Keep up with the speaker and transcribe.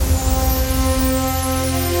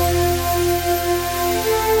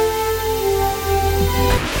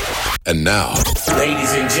And now,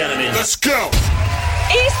 ladies and gentlemen, let's go.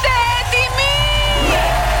 Είστε έτοιμοι?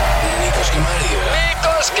 Νίκος και Μαρία.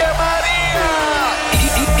 Νίκος και Μαρία.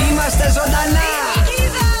 Είμαστε ζωντανά.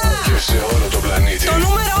 Και σε όλο το πλανήτη. Το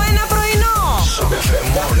νούμερο 1 πρωινό. Sok FM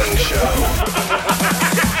Morning Show.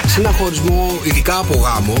 Σε ένα χωρισμό, ειδικά από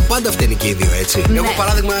γάμο, πάντα φταίνει και οι δύο, έτσι. Ναι. Εγώ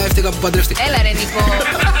παράδειγμα έφταιγα που παντρεύτηκα. Έλα ρε Νίκο.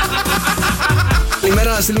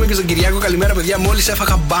 Καλημέρα να στείλουμε και στον Κυριάκο. Καλημέρα, παιδιά. Μόλις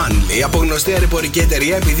έφαγα μπαν, λέει, από γνωστή αεροπορική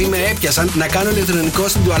εταιρεία, επειδή με έπιασαν να κάνω ηλεκτρονικό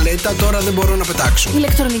στην τουαλέτα. Τώρα δεν μπορώ να πετάξω.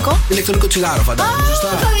 Ηλεκτρονικό. Ηλεκτρονικό τσιγάρο, φαντάζομαι. Σωστά.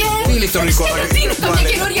 Τι ηλεκτρονικό. Τι είναι αυτό, μια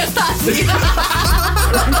καινούργια στάση.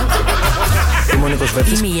 Είμαι ο Νίκος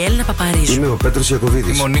Βέρτης. Είμαι η Έλληνα Παπαρίζου. Είμαι ο Πέτρος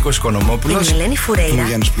Ιακωβίδης. Είμαι ο Νίκος Οικονομόπουλος. Είμαι η Ελένη Φουρέιρα. Είμαι ο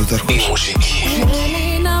Γιάννης Πλούταρχος. Η μουσική.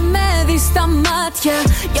 Να με δεις στα μάτια,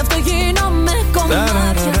 γι' αυτό γίνομαι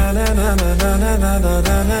κομμάτια.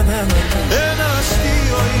 Ένα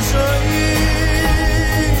αστείο η ζωή.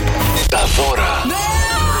 Τα δώρα.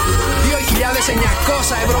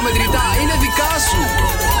 2.900 ευρώ μετρητά. Είναι δικά σου.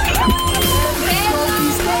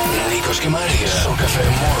 Νίκος και Μαρία. Sok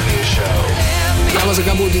FM Morning Show. Διάβαζα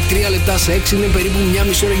κάπου ότι 3 λεπτά σε 6 είναι περίπου μια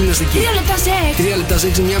μισή ώρα γυμναστική. 3 λεπτά σε 6. 3 λεπτά σε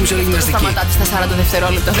 6 είναι μια μισή ώρα γυμναστική. Σταματάτε στα 40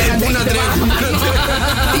 δευτερόλεπτα. Πού να τρέχουμε.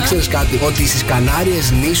 Ήξερες κάτι, ότι στις Κανάριες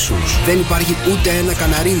νήσους δεν υπάρχει ούτε ένα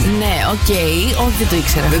καναρίνι. Ναι, οκ. Όχι, δεν το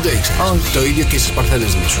ήξερα. Δεν το ήξερες. Όχι. Το ίδιο και στις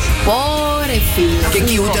Παρθένες νήσους. Πόρε φίλε. Και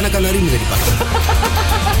εκεί ούτε ένα καναρίνι δεν υπάρχει.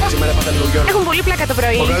 Σήμερα πάτα λίγο Γιώργο. Έχουν πολύ πλάκα το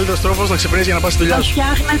πρωί. Ο καλύτερος τρόπος να ξυπνήσεις για να πας στη δουλειά σου.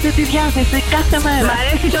 Φτιάχνετε τη διάθεση κάθε μέρα. Μ'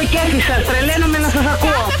 αρέσει το κέφι σας, τρελαίνομαι να σας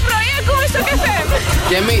ακούω. Κάθε πρωί ακούμε στο καφέ.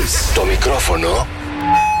 Και εμείς. Το μικρόφωνο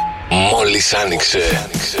μόλις άνοιξε.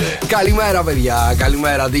 Καλημέρα, παιδιά.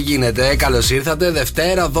 Καλημέρα, τι γίνεται. Καλώς ήρθατε.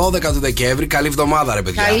 Δευτέρα 12 του Δεκέμβρη. Καλή εβδομάδα, ρε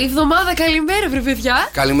παιδιά. Καλή εβδομάδα, καλημέρα, βρε παιδιά.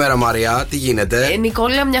 Καλημέρα, Μαρία. Τι γίνεται.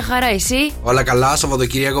 Νικόλα, μια χαρά, εσύ. Όλα καλά,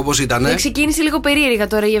 Σαββατοκύριακο πώς ήτανε. Ξεκίνησε λίγο περίεργα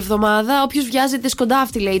τώρα η εβδομάδα. Όποιος βιάζεται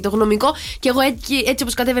σκοντάφτη, λέει το γνωμικό. Και εγώ έτσι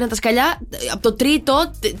όπως κατέβαινα τα σκαλιά, από το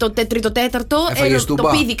τρίτο, το τρίτο-τέταρτο, το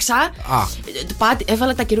πήδηξα.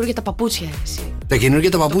 Έβαλα τα καινούργια τα παπούτσια, εσύ. Τα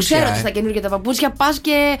καινούργια τα παπούτσια. Ξέρω ότι τα καινούργια τα παπούτσια πας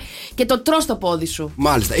και το τρως το πόδι σου.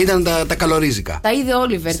 Μάλιστα, ήταν τα καλορίζικα. Τα είδε ο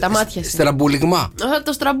Όλιβερ, τα μάτια σου. Στραμπούλιγμα.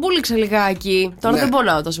 Το στραμπούληξα λιγάκι. Τώρα Ναι. δεν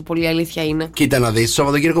πονάω τόσο πολύ, η αλήθεια είναι. Κοίτα να δεις, το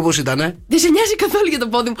Σαββατοκύριακο πώς ήτανε. Δεν σε νοιάζει καθόλου για το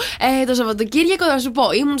πόδι μου. Το Σαββατοκύριακο, να σου πω,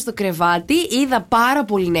 ήμουν στο κρεβάτι, είδα πάρα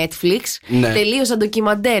πολύ Netflix. Ναι. Τελείωσα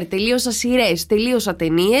ντοκιμαντέρ, τελείωσα σειρές, τελείωσα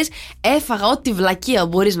ταινίες. Έφαγα ό,τι βλακεία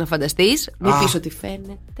μπορείς να φανταστείς. Μην πεις ότι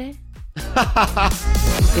φαίνεται.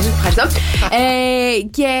 Ευχαριστώ.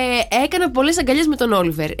 Και έκανα πολλές αγκαλιές με τον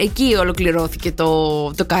Όλιβερ. Εκεί ολοκληρώθηκε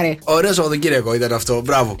το καρέ. Ωραίο Σαββατοκύριακο ήταν αυτό,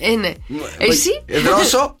 μπράβο. Ναι. Εσύ.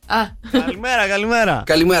 Δρόσο. Καλημέρα.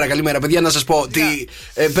 Καλημέρα. Παιδιά, να σας πω ότι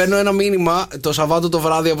παίρνω ένα μήνυμα το Σαββάτο το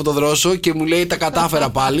βράδυ από το Δρόσο και μου λέει τα κατάφερα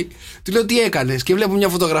πάλι. Του λέω τι έκανες. Και βλέπω μια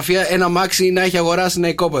φωτογραφία, ένα αμάξι να έχει αγοράσει ένα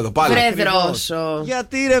οικόπεδο. Πάλι. Βρε Δρόσο.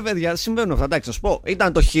 Γιατί ρε παιδιά, συμβαίνουν αυτά. Εντάξει, να σου πω.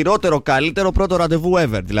 Ήταν το χειρότερο, καλύτερο πρώτο ραντεβού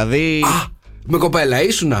ever. Δηλαδή. Με κοπέλα,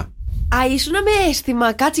 ήσουνα. Ήσουνα με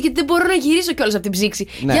αίσθημα. Κάτσε γιατί δεν μπορώ να γυρίσω κιόλας από την ψήξη.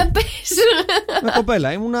 Ναι. Για πες. Με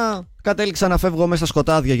κοπέλα ήμουνα. Κατέληξα να φεύγω μέσα στα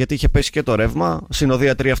σκοτάδια γιατί είχε πέσει και το ρεύμα.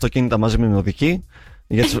 Συνοδεία 3 αυτοκίνητα μαζί με την οδική.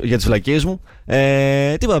 Για τις βλακίες μου.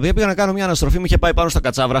 Τίποτα. Πήγα να κάνω μια αναστροφή. Μου είχε πάει πάνω στα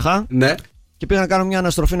κατσάβραχα. Ναι. Και πήγα να κάνω μια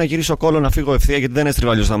αναστροφή να γυρίσω κόλλο να φύγω ευθεία γιατί δεν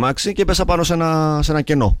έστριβα αλλιώς το αμάξι. Και πέσα πάνω σε ένα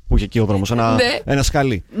κενό που είχε εκεί ο δρόμος. Ένα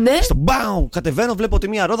σκαλί. Ναι. Στο μπάου! Κατεβαίνω, βλέπω τη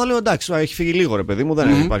μία ρόδα. Λέω εντάξει, έχει φύγει λίγο ρε παιδί μου.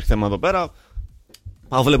 Δεν υπάρχει θέμα εδώ πέρα.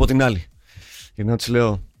 Πάω, βλέπω την άλλη. Και να της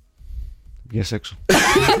λέω. Βγες έξω.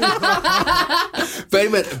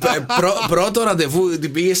 Περίμενε. Πρώτο ραντεβού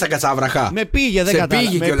την πήγε στα κατσάβραχα. Με πήγε, δεν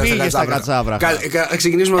κατάλαβα. Με πήγε στα κατσάβραχα.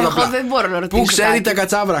 Ξεκινήσουμε με τα Εγώ δεν μπορώ να ρωτήσω. Πού ξέρει κάτι. τα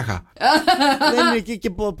κατσάβραχα. Δεν είναι εκεί και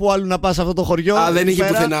που άλλου να πας αυτό το χωριό. Δεν είχε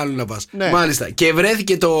πέρα. πουθενά άλλου να πας. Ναι. Μάλιστα. Και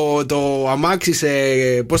βρέθηκε το αμάξι σε.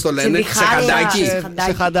 Πώς το λένε, σε χαντάκι.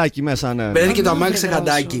 Σε χαντάκι μέσα, ναι. Βρέθηκε το αμάξι σε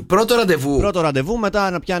χαντάκι. Πρώτο ραντεβού. Μετά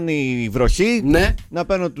να πιάνει βροχή. Ναι. Να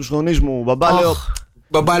παίρνω τους γονείς μου. Μπαμπά, λέω.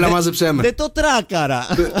 Μπαμπάλα, μάζεψέ με. Δεν το τράκαρα.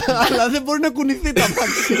 Αλλά δεν μπορεί να κουνηθεί το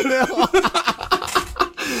αμάξι.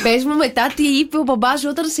 Πες μου μετά τι είπε ο μπαμπάς σου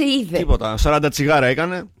όταν σε είδε. Τίποτα. 40 τσιγάρα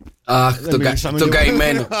έκανε. Αχ, τον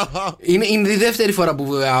καημένο. Είναι η δεύτερη φορά που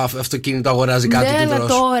αυτοκίνητο αγοράζει κάτι ναι, του αλλά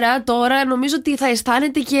Δρόσου. τώρα νομίζω ότι θα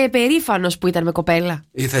αισθάνεται και περήφανος που ήταν με κοπέλα.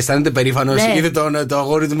 Θα αισθάνεται περήφανος. Ναι. Είδε το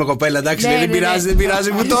αγόρι του με κοπέλα. Εντάξει, Ναι, δεν ναι, πειράζει, ναι. δεν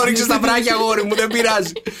πειράζει. Μου το ρίξε στα βράκια, αγόρι μου, δεν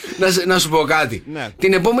πειράζει. Να σου πω κάτι. Ναι.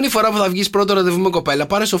 Την επόμενη φορά που θα βγεις πρώτο ραντεβού με κοπέλα,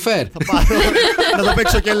 πάρε σοφέρ. Να το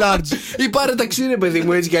παίξω και large. Ή πάρε ταξί, ρε παιδί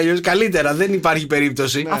μου, έτσι κι αλλιώς. Καλύτερα, δεν υπάρχει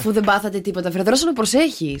περίπτωση. Αφού δεν πάθατε τίποτα, Φρεδρόσο, να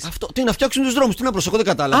προσέχεις. Αυτό, τι να φτιάξουν τους δρόμους, τι να προσέχω, δεν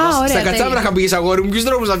κατάλαβα. Στα κατσάβραχα πήγες, αγόρι μου, ποιους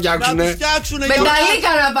δρόμους θα φτιάξουνε? Να φτιάξουνε. Με τα λίκα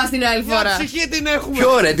να πας την άλλη φορά. Ψυχή την έχουμε.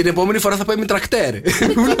 Πιο ωραία, την επόμενη φορά θα πάει με τρακτέρ.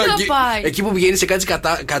 πάει. Εκεί που πηγαίνει σε κάτι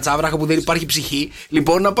κατσάβραχα που δεν υπάρχει ψυχή,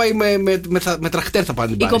 λοιπόν να πάει με τρακτέρ θα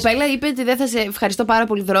πάνε. Η κοπέλα είπε ότι δεν θα σε ευχαριστώ πάρα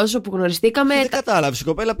πολύ, Δρόσο, που γνωριστήκαμε. Δεν κατάλαβε. Η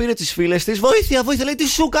κοπέλα πήρε τις φίλες της. Βοήθεια, λέει, τι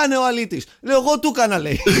σου κάνει ο αλήτης. Λέω, εγώ του έκανα,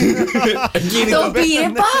 λέει. Το πήρε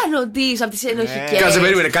πάνω της από τις ενοχικές. Κάτσε,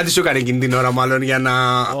 περίμενε, κάτι σου έκανε εκείνη την ώρα, μάλλον για να.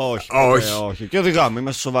 Όχι. Και οδηγάμε,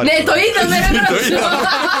 είμαστε σοβαροί. Ναι, το είδαμε, ρε.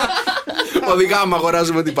 Οδηγάμε,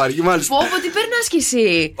 αγοράζουμε ότι υπάρχει. Μάλιστα. Πω, τι περνάς κι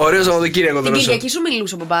εσύ. Ωραίο Σαββατοκύριακο, Την Κυριακή σου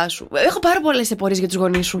μιλούσε ο μπαμπάς σου. Έχω πάρα πολλές απορίες για τους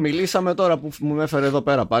γονείς σου. Μιλήσαμε τώρα που μου έφερε εδώ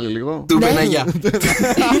πέρα πάλι λίγο. Του πεναγιά.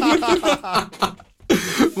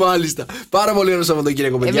 Μάλιστα. Πάρα πολύ ωραίο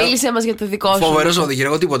Σαββατοκύριακο, παιδιά. Μίλησέ μας για το δικό σου. Φοβερό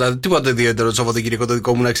Σαββατοκύριακο, τίποτα ιδιαίτερο το Σαββατοκύριακο το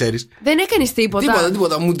δικό μου, να ξέρεις. Δεν έκανες τίποτα.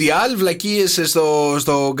 Τίποτα. Μουντιάλ, βλακίες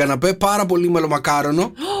στο καναπέ, πάρα πολύ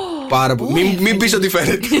μελομακάρονο. Πάρα πολύ. Μην πεις ότι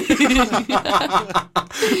φαίνεται.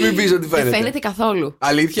 Μην πεις ότι φαίνεται. Δεν φαίνεται καθόλου.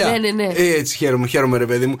 Αλήθεια? Ναι. Έτσι, χαίρομαι, ρε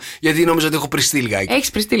παιδί μου. Γιατί νόμιζα ότι έχω πριστεί λιγάκι.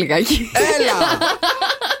 Έχεις πριστεί λιγάκι. Έλα!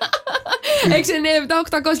 6, 9, 7,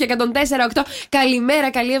 800 και 104,8.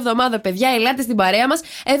 Καλημέρα, καλή εβδομάδα, παιδιά. Ελάτε στην παρέα μας.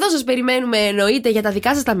 Εδώ σας περιμένουμε, εννοείται, για τα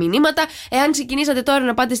δικά σας τα μηνύματα. Εάν ξεκινήσατε τώρα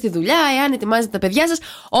να πάτε στη δουλειά, εάν ετοιμάζετε τα παιδιά σας,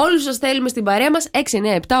 όλους σας θέλουμε στην παρέα μας. 6,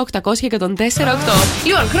 9, 7, 800 και 104,8.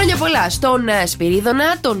 Λοιπόν, χρόνια πολλά στον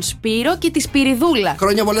Σπυρίδωνα, τον Σπύρο και τη Σπυριδούλα.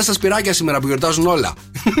 Χρόνια πολλά στα σπυράκια σήμερα που γιορτάζουν όλα.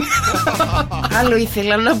 Άλλο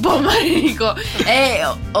ήθελα να πω, Μαρίκο.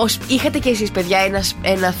 Είχατε κι εσείς, παιδιά,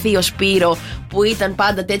 ένα θείο Σπύρο που ήταν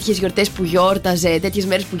πάντα τέτοιες γιορτές που γιόρταζε, τέτοιες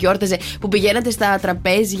μέρες που γιόρταζε, που πηγαίνατε στα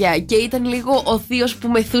τραπέζια και ήταν λίγο ο θείος που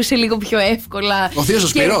μεθούσε λίγο πιο εύκολα. Ο θείος ο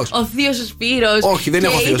Σπύρος? Ο θείος ο Σπύρος. Όχι, δεν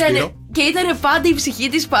έχω θείο Σπύρο. Και ήταν πάντα η ψυχή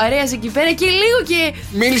της παρέας εκεί πέρα και λίγο και.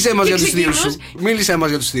 Μίλησέ μας για τους θείους σου. Μίλησέ μας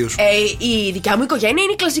για τους θείους σου. Η δικιά μου οικογένεια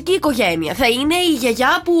είναι η κλασική οικογένεια. Θα είναι η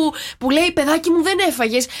γιαγιά που λέει, παιδάκι μου, δεν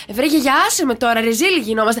έφαγες. Βρε γιαγιά, άσε με τώρα, ρεζίλι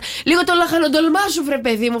γινόμαστε. Λίγο το λαχανοντολμά σου, βρε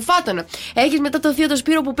παιδί μου, φάτονα. Έχεις μετά τον θείο το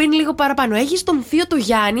Σπύρο που πίνει λίγο παραπάνω. Έχεις τον θείο το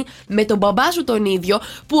Γιάννη με τον μπαμπά σου τον ίδιο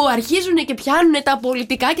που αρχίζουν και πιάνουν τα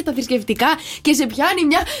πολιτικά και τα θρησκευτικά και σε πιάνει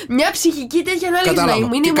μια ψυχική τέτοια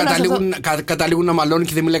ανάλυση. Καταλήγουν να μαλώνουν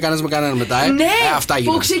και δεν μιλάει κανένας με κανέναν μετά, Ναι, αυτά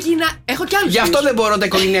γίνονται. που ξεκινά. Έχω κι άλλους. Γι' αυτό δεν μπορώ τα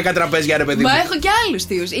οικογενειακά τραπέζια, ρε παιδί μου. Μα έχω κι άλλους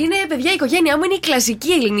θείους. Είναι, παιδιά, η οικογένειά μου είναι η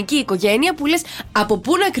κλασική ελληνική οικογένεια που λες από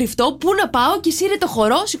πού να κρυφτώ, πού να πάω και σύρε το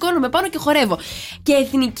χορό, σηκώνομαι πάνω και χορεύω. Και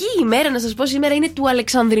εθνική ημέρα, να σας πω σήμερα, είναι του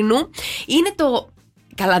Αλεξανδρινού. Είναι το.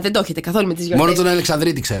 Καλά, δεν το έχετε καθόλου με τις γιορτές. Μόνο τον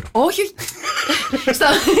Αλεξανδρίτη ξέρω. Όχι.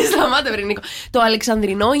 Σταμάτα, βρε Νίκο. Το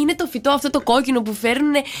Αλεξανδρινό είναι το φυτό αυτό το κόκκινο που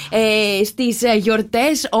φέρνουν στις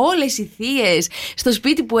γιορτές όλες οι θείες. Στο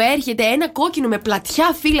σπίτι που έρχεται ένα κόκκινο με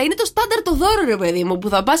πλατιά φύλλα. Είναι το στάνταρ το δώρο, ρε παιδί μου, που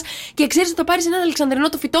θα πας και ξέρεις ότι θα πάρεις ένα Αλεξανδρινό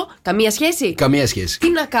το φυτό. Καμία σχέση. Καμία σχέση. Τι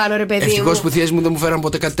να κάνω, ρε παιδί μου. Ευτυχώς που οι θείες μου δεν μου φέραν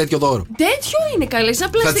ποτέ κάτι τέτοιο δώρο. Τέτοιο είναι καλέ, σαν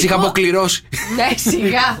πλαστικό. Θα τις είχα αποκληρώσει. Ναι,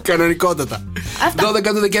 σιγά. Κανονικότατα.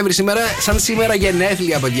 12 του Δεκέμβρη σήμερα, σαν σήμερα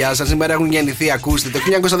γενέθλια, παιδιά. Σαν σήμερα έχουν γεννηθεί, ακούστε. Το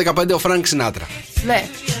 1915 ο Φρανκ Σινάτρα. Ναι.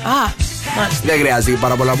 Μάλιστα. Δεν χρειάζεται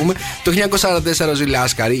πάρα πολλά να πούμε. Το 1944 ο Ζήλ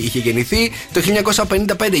Άσκαρη είχε γεννηθεί. Το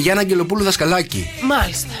 1955 Γιάννα Αγγελοπούλου Δασκαλάκη.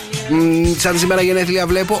 Μάλιστα. Σαν σήμερα γενέθλια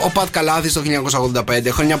βλέπω ο Πατ Καλάθης το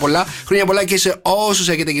 1985. Χρόνια πολλά. Χρόνια πολλά και σε όσους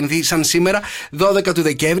έχετε γεννηθεί σαν σήμερα 12 του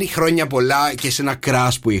Δεκέμβρη. Χρόνια πολλά και σε ένα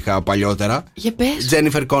κράς που είχα παλιότερα. Για πες.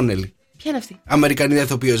 Τζένιφερ Κόνελι. Ποια είναι αυτή? Αμερικανίδα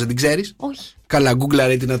ηθοποιός, δεν την ξέρεις? Όχι. Καλά,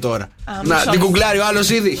 γκουγκλάρε την τώρα. Να, την γκουγκλάρει ο άλλος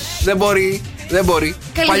ήδη. Δεν μπορεί.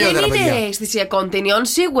 Παλιότερα, δεν είναι παιδιά. αισθησιακών ταινιών,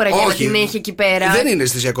 σίγουρα για να την έχει εκεί πέρα. Δεν είναι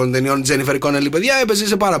αισθησιακών ταινιών. Τζένιφερ Κόνελι, παιδιά, έπαιζε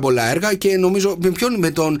σε πάρα πολλά έργα και νομίζω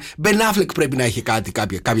με τον Μπεν Αφλεκ πρέπει να έχει κάτι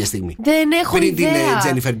κάποια στιγμή. Δεν έχω πριν ιδέα. Πριν την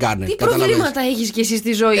Τζένιφερ Γκάρνερ. Τι προβλήματα έχεις κι εσύ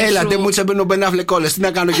στη ζωή σου? Έλα, δεν μου έτσι μπαίνει ο Μπεν Αφλεκ όλες. Τι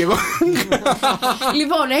να κάνω κι εγώ.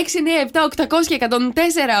 Λοιπόν, 6, 9, 7, 800 και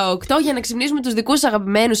 104,8 για να ξυπνήσουμε τους δικούς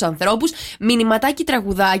αγαπημένους ανθρώπους. Μηνυματάκι,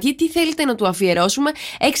 τραγουδάκι, τι θέλετε να του αφιερώσουμε?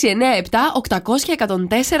 6, 9, 7, 800 και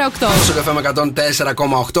 104,8. Sok FM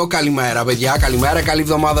 104,8. Καλημέρα, παιδιά. Καλημέρα, καλή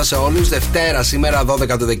εβδομάδα σε όλους. Δευτέρα, σήμερα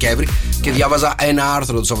 12 του Δεκέμβρη. Και διάβαζα ένα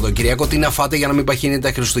άρθρο το Σαββατοκύριακο. Τι να φάτε για να μην παχύνετε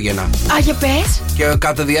τα Χριστούγεννα. Α, για πες. Και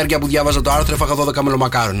κατά τη διάρκεια που διάβαζα το άρθρο, έφαγα 12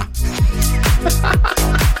 μελομακάρονα.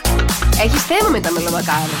 Έχεις θέμα με τα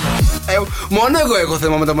μελομακάρονα? Μόνο εγώ έχω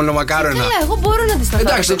θέμα με τα μελομακάρονα. Καλά, εγώ μπορώ να αντισταθώ.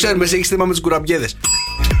 Εντάξει, το ξέρουμε, εσύ έχεις θέμα με τους κουραμπιέδες.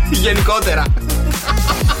 Γενικότερα.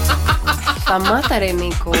 Σταμάτα, ρε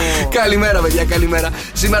Νίκο. Καλημέρα, παιδιά, καλημέρα.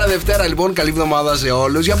 Σήμερα Δευτέρα, λοιπόν, καλή εβδομάδα σε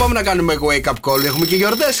όλους. Για πάμε να κάνουμε wake up call. Έχουμε και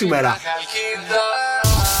γιορτές σήμερα.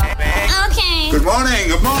 Okay. Good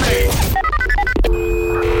morning, good morning.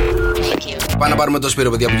 Πάμε να πάρουμε το Σπύρο,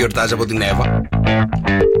 παιδιά, που γιορτάζει από την Εύα.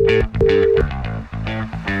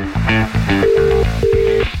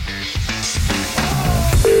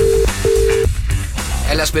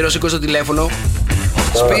 Έλα, Σπύρο, σήκω στο τηλέφωνο.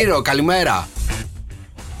 Σπύρο, καλημέρα.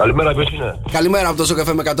 Καλημέρα, ποιος είναι? Καλημέρα από το Sok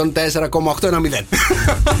FM 104,810.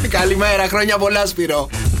 Καλημέρα, χρόνια πολλά, Σπύρο.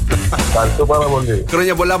 Ευχαριστώ πάρα πολύ.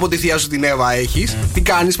 Χρόνια πολλά από τη θεία σου την Εύα έχεις. Τι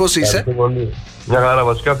κάνεις, πώς είσαι? Ευχαριστώ πολύ. Μια χαρά,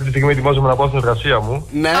 βασικά αυτή τη στιγμή ετοιμάζομαι να πάω στην εργασία μου.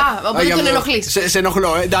 Ναι. Οπότε τον ενοχλείς. Σε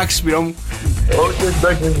ενοχλώ, εντάξει, Σπύρο μου. Όχι,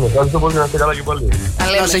 εντάξει, δεν είμαι. Ευχαριστώ πολύ, να είστε καλά και πάλι.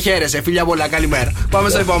 Να σε χαίρεσαι, φιλιά πολλά, καλημέρα. Πάμε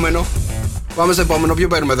στο επόμενο. Πάμε στο επόμενο, ποιο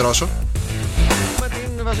παίρνουμε δρόσο? Με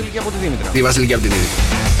την Βασιλική από τη Δήμητρα. Τη Βασιλική από τη Δήμητρα.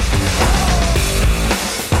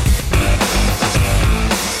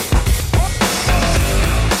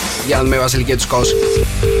 Για να δούμε, Βασιλική του σκώσει.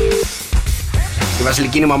 Η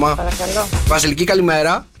Βασιλική είναι η μαμά. Παρακαλώ. Βασιλική,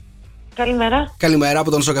 καλημέρα. Καλημέρα. Καλημέρα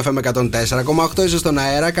από τον Sok FM 104,8. Είσαι στον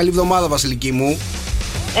αέρα. Καλή εβδομάδα, Βασιλική μου.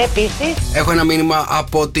 Επίσης. Έχω ένα μήνυμα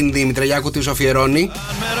από την Δήμητρα. Για άκου τι σου αφιερώνει.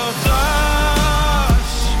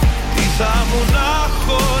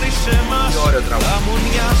 Ωραίο τραγούδι.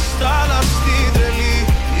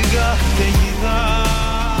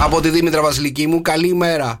 Από τη Δήμητρα, Βασιλική μου, καλή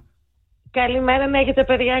ημέρα. Καλημέρα να έχετε,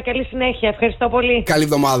 παιδιά. Καλή συνέχεια. Ευχαριστώ πολύ. Καλή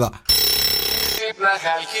εβδομάδα.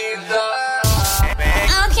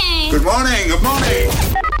 Good morning, good morning.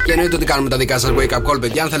 Και εννοείται ότι κάνουμε τα δικά σας wake up call,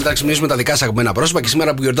 παιδιά. Αν θέλετε να ξυπνήσουμε τα δικά σας αγαπημένα πρόσωπα και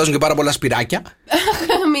σήμερα που γιορτάζουν και πάρα πολλά σπυράκια.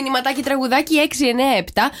 Μηνυματάκι τραγουδάκι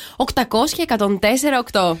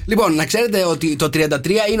 697-800-1048. Λοιπόν, να ξέρετε ότι το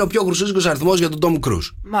 33 είναι ο πιο γρουσούζικος αριθμός για τον Tom Cruise.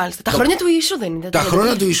 Μάλιστα. Τα χρόνια του Ιησού δεν είναι? Τα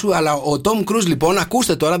χρόνια του Ιησού, αλλά ο Tom Cruise, λοιπόν,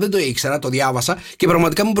 ακούστε τώρα, δεν το ήξερα, το διάβασα και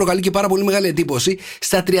πραγματικά μου προκαλεί και πάρα πολύ μεγάλη εντύπωση.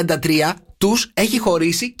 Στα 33 τους έχει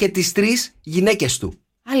χωρίσει και τις 3 γυναίκες του.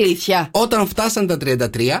 Αλήθεια? Όταν φτάσαν τα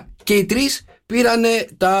 33 και οι 3 πήρανε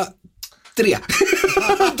τα 3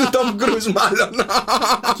 του Tom Cruise, μάλλον.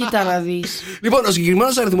 Κοίτα να δεις. Λοιπόν, ο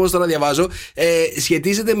συγκεκριμένος αριθμός, τώρα διαβάζω,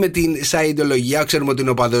 σχετίζεται με την σαϊντολογία. Ξέρουμε ότι είναι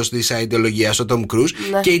ο παδός της σαϊντολογίας ο Tom Cruise.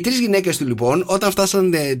 Ναι. Και οι 3 γυναίκες του, λοιπόν, όταν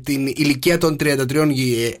φτάσαν την ηλικία των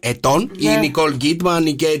 33 ετών, ναι, η Nicole Kidman,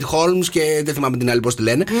 η Kate Holmes και δεν θυμάμαι την άλλη πώς τη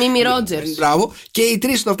λένε. Mimi Rogers. Μπράβο. Και οι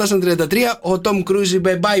 3 όταν φτάσαν 33, ο Tom Cruise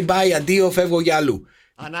είπε bye bye, αντίο, φεύγω για αλλού.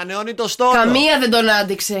 Ανανεώνει το στόλο. Καμία δεν τον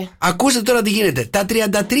άντεξε. Ακούστε τώρα τι γίνεται. Τα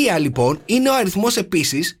 33, λοιπόν, είναι ο αριθμός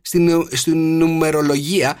επίσης στην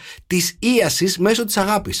νουμερολογία της ίασης μέσω της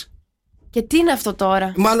αγάπης. Και τι είναι αυτό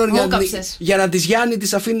τώρα? Μάλλον για να τις Γιάννη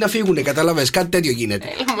τις αφήνει να φύγουνε, καταλαβες. Κάτι τέτοιο γίνεται.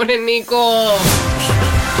 Έλα μωρέ Νίκο.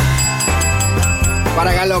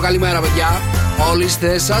 Παρακαλώ, καλημέρα παιδιά. Όλοι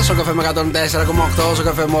είστε σας, Sok FM 104,8, Sok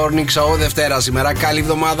FM Morning Show, Δευτέρα σήμερα. Καλή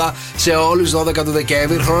εβδομάδα σε όλους, 12 του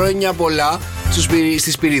Δεκέμβρη. Χρόνια πολλά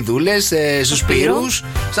στις Σπυριδούλες, στους Σπύρους,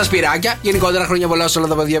 στα Σπυράκια. Γενικότερα χρόνια πολλά σε όλα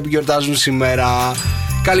τα παιδιά που γιορτάζουν σήμερα.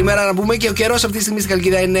 Καλημέρα να πούμε, και ο καιρός αυτή τη στιγμή στην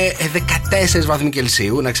Καλκίδα είναι 14 βαθμοί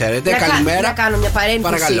Κελσίου, να ξέρετε. Καλημέρα. Να κάνω μια παρένθεση.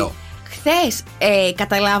 Παρακαλώ. Χθες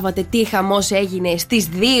καταλάβατε τι χαμός έγινε στις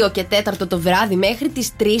 2 και 4 το βράδυ? Μέχρι τις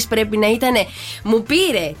 3 πρέπει να ήταν. Μου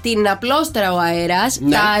πήρε την απλόστρα ο αέρας.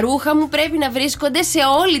 Ναι. Τα ρούχα μου πρέπει να βρίσκονται σε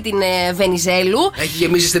όλη την Βενιζέλου. Έχει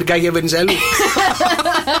γεμίσει στρικά για Βενιζέλου.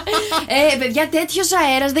 Παιδιά, τέτοιος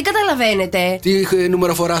αέρας δεν καταλαβαίνετε. Τι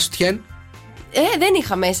νούμερο φορά σου τυχαίνει? Δεν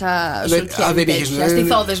είχα μέσα σουτιέν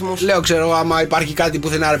στιθόδες μου. Λέω, ξέρω, άμα υπάρχει κάτι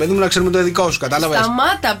πουθενά, ρε παιδί μου, να ξέρουμε το δικό σου, κατάλαβες.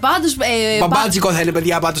 Σταμάτα, πάντως. Μπαμπάτζικο θα είναι,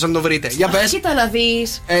 παιδιά, πάντως αν το βρείτε. Για πες. Κοίτα να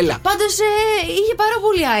δεις. Έλα. Πάντως είχε πάρα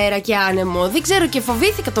πολύ αέρα και άνεμο. Δεν ξέρω, και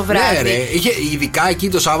φοβήθηκα το βράδυ. Ναι, ρε. Ειδικά εκεί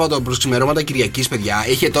το Σάββατο προς ξημερώματα Κυριακής, παιδιά,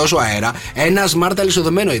 είχε τόσο αέρα. Ένα smart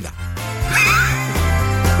αλυσοδεμένο είδα.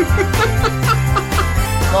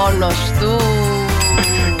 Μόνος του.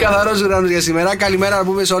 Καθαρός ουρανός για σήμερα. Καλημέρα να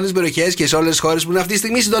πούμε σε όλες τις περιοχές και σε όλες τις χώρες που είναι αυτή τη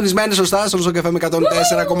στιγμή συντονισμένες σωστά στον Sok FM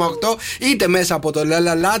 104,8, είτε μέσα από το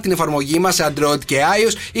lalala, την εφαρμογή μας σε Android και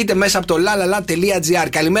iOS, είτε μέσα από το lalala.gr.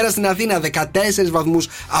 Καλημέρα στην Αθήνα, 14 βαθμούς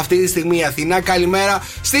αυτή τη στιγμή η Αθήνα. Καλημέρα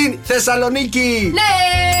στην Θεσσαλονίκη. Ναι!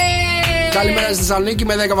 Καλημέρα στη Θεσσαλονίκη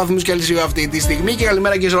με 10 βαθμούς Κελσίου αυτή τη στιγμή, και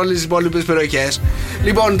καλημέρα και σε όλες τις υπόλοιπες περιοχές.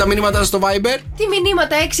 Λοιπόν, τα μηνύματα στο Viber. Τι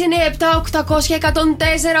μηνύματα?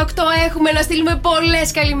 697-800-1048. Έχουμε να στείλουμε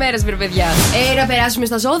πολλές καλημέρες, παιδιά. Να περάσουμε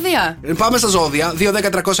στα ζώδια. Πάμε στα ζώδια.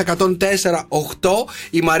 2-10-300-1048.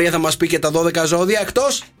 Η Μαρία θα μας πει και τα 12 ζώδια,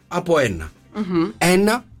 εκτός από ένα.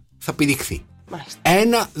 Ένα θα πηδηχθεί. Μάλιστα.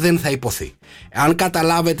 Ένα δεν θα υποθεί. Αν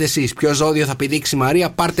καταλάβετε εσείς ποιο ζώδιο θα πηδήξει η Μαρία,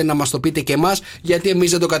 πάρτε να μας το πείτε και εμάς, γιατί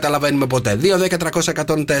εμείς δεν το καταλαβαίνουμε ποτέ.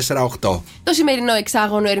 2-10-300-1048. Το σημερινό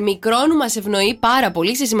εξάγωνο Ερμικρόνου μας ευνοεί πάρα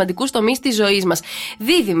πολύ σε σημαντικούς τομείς της ζωής μας.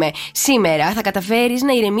 Δίδυμε, σήμερα θα καταφέρεις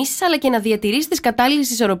να ηρεμήσεις αλλά και να διατηρήσεις τις κατάλληλες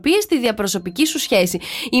ισορροπίες στη διαπροσωπική σου σχέση.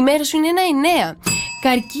 Η μέρα σου είναι ένα 9.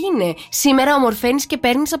 Καρκίνε, σήμερα ομορφαίνεις και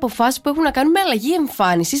παίρνεις αποφάσεις που έχουν να κάνουν με αλλαγή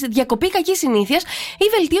εμφάνισης, διακοπή κακής συνήθειας ή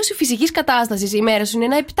βελτίωση φυσικής κατάστασης. εξετάσεις, η μέρα σου είναι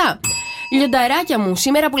ένα 7. Λιονταράκια μου,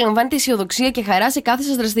 σήμερα που λαμβάνετε αισιοδοξία και χαρά σε κάθε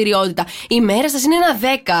σας δραστηριότητα, η μέρα σας είναι ένα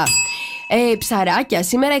 10. Ψαράκια,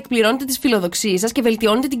 σήμερα εκπληρώνετε τις φιλοδοξίες σας και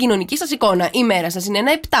βελτιώνετε την κοινωνική σας εικόνα, η μέρα σας είναι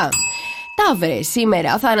ένα 7. Ταύρε,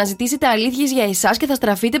 σήμερα θα αναζητήσετε αλήθειες για εσάς και θα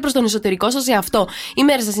στραφείτε προς τον εσωτερικό σας εαυτό. Η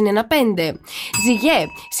μέρα σας είναι ένα 5. Ζυγέ,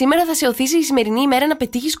 σήμερα θα σε οθήσει η σημερινή ημέρα να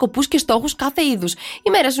πετύχεις σκοπούς και στόχους κάθε είδους. Η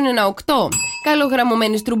μέρα σου είναι ένα 8.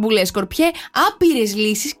 Καλογραμμωμένες τρουμπουλές, Σκορπιέ, άπειρες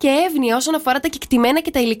λύσεις και εύνοια όσον αφορά τα κεκτημένα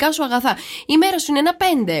και τα υλικά σου αγαθά. Η μέρα σου είναι ένα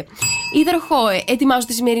 5. Υδροχόε, ετοιμάσου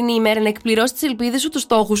τη σημερινή ημέρα να εκπληρώσεις τις ελπίδες σου, τους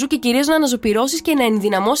στόχους σου και κυρίως να αναζωπυρώσεις και να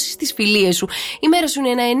ενδυναμώσεις τις φιλίες σου. Η μέρα σου είναι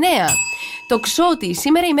ένα 9. Τοξότη,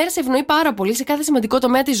 σήμερα η μέρα σε ευνοεί πάρα πολύ σε κάθε σημαντικό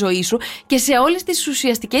τομέα της ζωής σου και σε όλες τις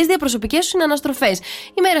ουσιαστικές διαπροσωπικές σου συναναστροφές.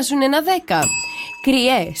 Η μέρα σου είναι ένα 10.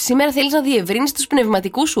 Κριέ, σήμερα θέλεις να διευρύνεις τους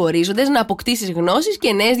πνευματικούς σου ορίζοντες, να αποκτήσεις γνώσεις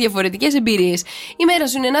και νέες διαφορετικές εμπειρίες. Η μέρα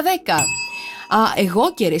σου είναι ένα 10.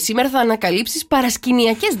 Εγώ και ρε, σήμερα θα ανακαλύψεις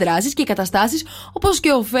παρασκηνιακές δράσεις και καταστάσεις όπως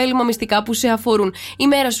και ωφέλιμα μυστικά που σε αφορούν. Η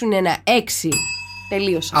μέρα σου είναι ένα 6.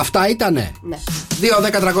 Τελείωσα. Αυτά ήτανε. Ναι.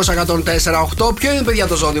 2-10-300-104-8. Ποιο είναι, παιδιά,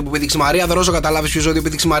 το ζώδιο που πήδηξε η Μαρία? Δρόσο, καταλάβεις ποιο ζώδιο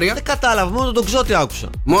πήδηξε η Μαρία? Δεν κατάλαβα, μόνο τον Ξώτη άκουσα.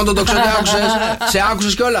 Μόνο τον Ξώτη άκουσες? Σε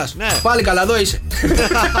άκουσες κιόλας? Ναι. Πάλι καλά, εδώ είσαι.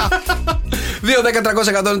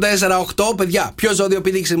 2-10-300-104-8. Παιδιά, ποιο ζώδιο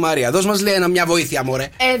πήδηξε η Μαρία? Δώσ' μας, λέει, μια βοήθεια, μωρέ.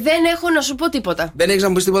 Δεν έχω να σου πω τίποτα. Δεν έχεις να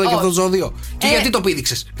μου πεις τίποτα για αυτό το ζώδιο? Και γιατί το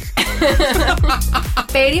πήδηξες?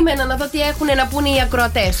 Περίμενα να δω τι έχουν να πούνε οι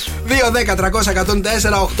ακροατές.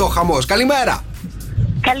 2-10-300-104-8. Χαμός. Καλημέρα.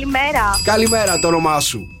 Καλημέρα. Καλημέρα, το όνομά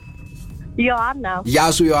σου? Ιωάννα.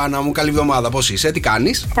 Γεια σου, Ιωάννα μου, καλή εβδομάδα. Πώς είσαι, τι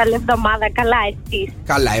κάνεις? Καλή εβδομάδα, καλά εσείς?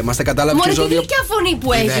 Καλά είμαστε, κατάλαβες ποιο Μωρέ, ζώδιο? τι γλυκιά φωνή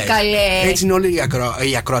που έχει, καλέ. Έτσι είναι όλοι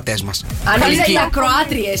οι ακροατές μας. Αν είσαι οι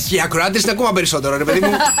ακροάτριες. Και οι ακροάτες είναι ακόμα περισσότερο, ρε παιδί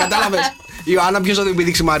μου. Κατάλαβες? Ιωάννα, ποιο ζώδιο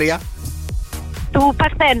πήδηξε η Μαρία? Του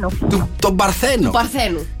Παρθένου. Τον Παρθένο. Του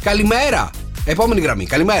Παρθένου. Καλημέρα. Επόμενη γραμμή,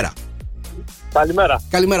 καλημέρα. Καλημέρα.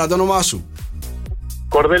 Καλημέρα, το όνομά σου?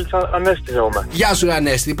 Κορδέλης Ανέστη λέγομαι. Γεια σου,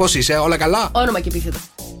 Ανέστη, πώς είσαι, όλα καλά? Όνομα και επίθετο.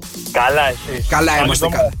 Καλά, εσείς? Καλά είμαστε,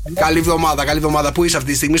 καλά. Καλή εβδομάδα, καλή εβδομάδα. Πού είσαι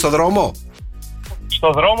αυτή τη στιγμή, στο δρόμο?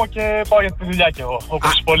 Στο δρόμο και πάω για τη δουλειά κι εγώ,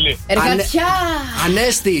 όπως πολλοί. Εργατιά.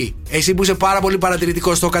 Ανέστη, εσύ που είσαι πάρα πολύ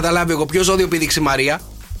παρατηρητικός, το έχω καταλάβει εγώ. Ποιο ζώδιο πήδηξε η Μαρία?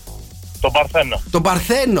 Τον Παρθένο. Τον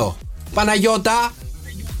Παρθένο. Παναγιώτα.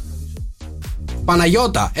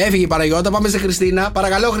 Παναγιώτα, έφυγε η Παναγιώτα, πάμε στη Χριστίνα.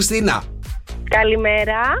 Παρακαλώ, Χριστίνα.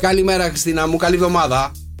 Καλημέρα. Καλημέρα, Χριστίνα μου, καλή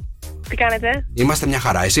εβδομάδα. Τι κάνετε? Είμαστε μια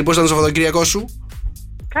χαρά. Εσύ πώς ήταν το Σαββατοκύριακό σου?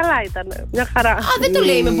 Καλά ήταν, μια χαρά. Δεν το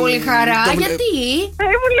λέει με πολύ χαρά. Γιατί?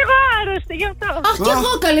 Ήμουν λίγο άρρωστη γι' αυτό. Αχ, κι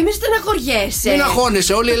εγώ καλή, μη στεναχωριέσαι. Μην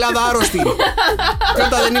αγχώνεσαι, όλη η Ελλάδα άρρωστη. Και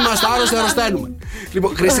όταν δεν είμαστε άρρωστοι, αρρωσταίνουμε.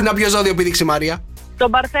 Λοιπόν, Χριστίνα, ποιο ζώδιο πήδηξε η Μαρία?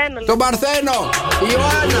 Τον Παρθένο. Τον Παρθένο.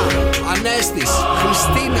 Ιωάννα, Ανέστης,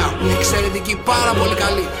 Χριστίνα, εξαιρετική, πάρα πολύ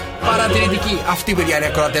καλή. Παρατηρητική. Αυτοί, παιδιά, είναι οι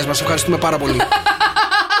ακροατές μας. Ευχαριστούμε πάρα πολύ.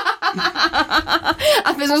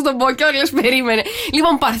 Αν θες να σου το πω κιόλας, περίμενε.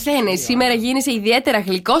 Λοιπόν, Παρθένε, σήμερα γίνεσαι ιδιαίτερα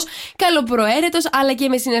γλυκός, καλοπροαίρετος, αλλά και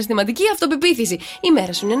με συναισθηματική αυτοπεποίθηση. Η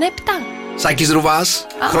μέρα σου είναι ένα 7. Σάκης Ρουβάς,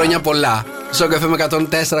 χρόνια πολλά. Sok FM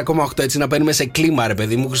 104,8, έτσι να παίρνουμε σε κλίμα, ρε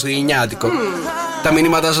παιδί μου, χριστουγεννιάτικο. Τα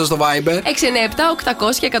μηνύματά σας στο Viber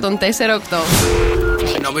 697-800-1048.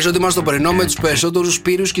 Νομίζω ότι είμαστε στο πρωινό με τους περισσότερους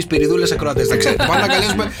Σπύριους και Σπυριδούλες ακροατές. Δεν ξέρω. Πάμε να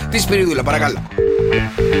καλέσουμε τη Σπυριδούλα, παρακαλώ.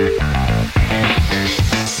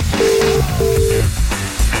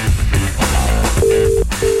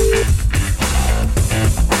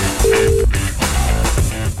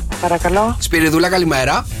 Παρακαλώ. Σπυριδούλα,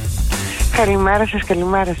 καλημέρα. Καλημέρα σας,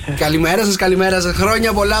 καλημέρα σας. Καλημέρα σας, καλημέρα σας.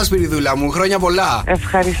 Χρόνια πολλά, Σπυριδούλα μου, χρόνια πολλά.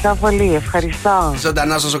 Ευχαριστώ πολύ, ευχαριστώ.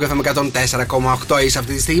 Ζωντανά στο Sok FM 104,8 είσαι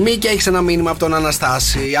αυτή τη στιγμή και έχεις ένα μήνυμα από τον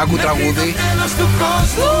Αναστάση. Άκου τραγούδι.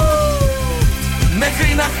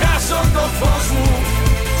 Μέχρι να χάσω το φως μου,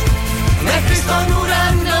 μέχρι στον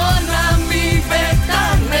ουρανό να μην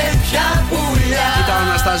πετάνε πια πουλιά. Κοίτα ο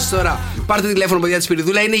Αναστάσης τώρα. Πάρτε τηλέφωνο, παιδιά, τη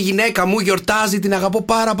Σπυριδούλα. Είναι η γυναίκα μου, γιορτάζει, την αγαπώ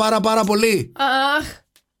πάρα πολύ. Αχ.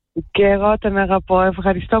 Και εγώ τον αγαπώ,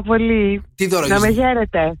 ευχαριστώ πολύ. Τι δώρο να έχεις? με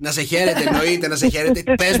χαίρετε. Να σε χαίρετε, εννοείται, να σε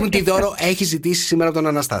χαίρετε. Πες μου τι δώρο έχει ζητήσει σήμερα από τον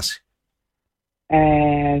Αναστάση.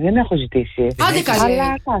 Δεν έχω ζητήσει. Άντε καλή.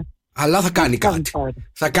 Αλλά θα κάνει κάτι.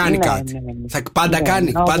 Θα κάνει κάτι. Πάντα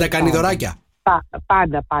κάνει, πάντα κάνει δωράκια.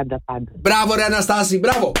 Πάντα. Μπράβο, ρε Αναστάση,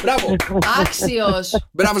 μπράβο. Άξιος.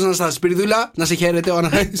 Μπράβο, Αναστάση. Σπυριδούλα, να σε χαίρετε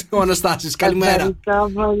ο Αναστάσης. Καλημέρα. Ευχαριστώ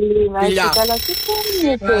πολύ. Να είστε καλά. Τι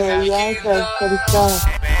κάνετε? Γεια σας, ευχαριστώ.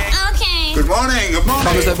 Good morning.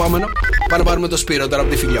 Πάμε στο επόμενο. Πάμε να πάρουμε το Σπύρο τώρα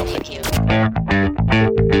από τη Φιλιό.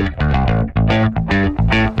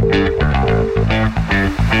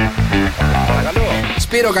 Παρακαλώ.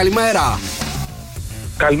 Σπύρο, καλημέρα.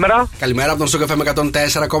 Καλημέρα. Καλημέρα από τον Sok FM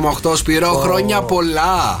 104,8. Σπύρο, χρόνια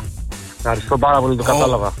πολλά. Ευχαριστώ πάρα πολύ, το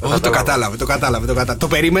κατάλαβα. Το κατάλαβε. Το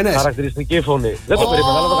περίμενες? Χαρακτηριστική φωνή. Δεν το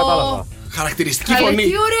περίμενα, αλλά το κατάλαβα. Χαρακτηριστική φωνή. Τι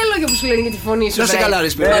ωραία λόγια που σου λένε για τη φωνή σου. Να σε καλά, ρε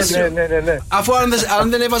Σπύρο. Ναι. Αφού αν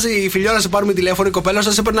δεν έβαζε η Φιλιό να σε πάρουμε τηλέφωνο, η κοπέλα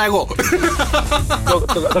θα σε έπαιρνα εγώ.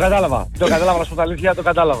 Το κατάλαβα. Το κατάλαβα, να σου πω τα αλήθεια, το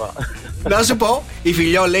κατάλαβα. Να σου πω, η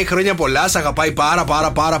Φιλιό λέει χρόνια πολλά, σε αγαπάει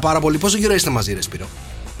πάρα πολύ. Πόσο καιρό είστε μαζί, ρε Σπύρο?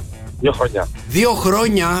 2 χρόνια. 2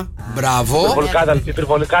 χρόνια, μπράβο.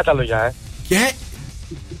 Υπερβολικά τα λόγια, Και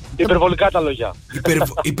υπερβολικά τα λόγια.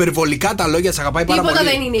 Υπερβολικά τα λόγια, σε αγαπάει πάρα πολύ.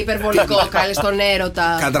 Τίποτα δεν είναι υπερβολικό, καλέ στον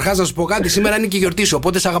έρωτα. Καταρχάς να σου πω κάτι, σήμερα είναι και η γιορτή σου,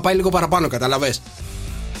 οπότε σε αγαπάει λίγο παραπάνω, καταλαβες.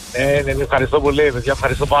 Ναι, ευχαριστώ πολύ, παιδιά,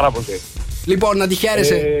 ευχαριστώ πάρα πολύ. Λοιπόν, να τη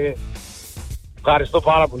χαίρεσαι. Ευχαριστώ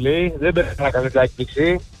πάρα πολύ. Δεν πρέπει να κάνει την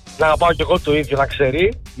έκπληξη. Να αγαπάω κι εγώ το ίδιο, να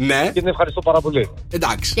ξέρει. Ναι. Και την ευχαριστώ πάρα πολύ.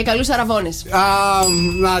 Εντάξει. Και καλούς αραβώνες.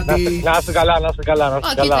 Να είστε καλά, να είστε καλά.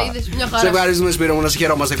 Σε ευχαριστούμε, Σπύρο μου, να σε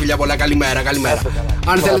χαιρόμαστε, φιλιά πολλά. Καλημέρα.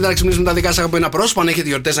 Αν θέλετε να ξυπνήσουμε τα δικά σας αγαπημένα πρόσωπα, αν έχετε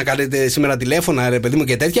γιορτές να κάνετε σήμερα τηλέφωνα, ρε παιδί μου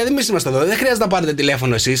και τέτοια, δεν είμαστε εδώ. Δεν χρειάζεται να πάρετε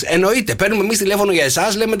τηλέφωνο εσείς. Εννοείται, παίρνουμε εμείς τηλέφωνο για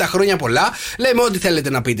εσάς, λέμε τα χρόνια πολλά, λέμε ό,τι θέλετε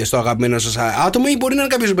να πείτε στο αγαπημένο σας άτομο ή μπορεί να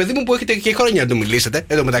είναι κάποιος παιδί μου που έχετε και χρόνια να του μιλήσετε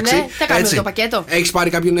εδώ μεταξύ. Ναι, θα κάνουμε το πακέτο. Έχεις πάρει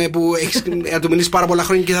κάποιον που έχεις να του μιλήσει πάρα πολλά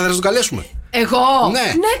χρόνια και θα ήθελα να του καλέσουμε? Εγώ? Ναι,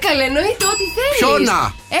 καλέ, εννοείται ό,τι θέλεις. Ποιο να?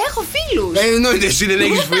 Έχω φίλους. Εννοείται, εσύ δεν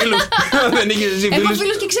έχεις φίλους. Δεν έχεις εσύ φίλους. Έχω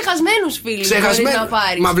φίλους και ξεχασμένους φίλους.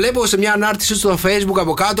 Μα βλέπω σε μια ανάρτηση στο Facebook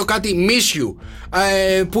από κάτω κάτι miss you.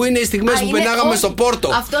 Που είναι οι στιγμές που περνάγαμε στο Πόρτο.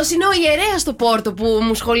 Αυτός είναι ο ιερέας στο Πόρτο που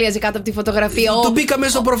μου σχολίαζε κάτω από τη φωτογραφία. Του μπήκαμε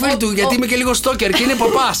στο προφίλ του γιατί είμαι και λίγο στόκερ και είναι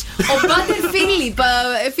παπάς. Ο Πάτερ Φίλιπ.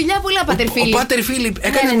 Φιλιά πολλά, Πάτερ Φίλιπ. Ο Πάτερ Φίλιπ.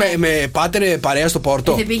 Έκανες με Πάτερ παρέα στο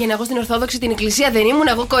Πόρτο? Δεν πήγαινα εγώ στην Ορθόδοξη την εκκλησία, δεν ήμουν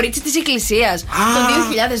εγώ κορίτσι της εκκλησίας το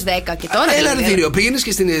 2010 και τώρα. Έλα ρε, πήγαινες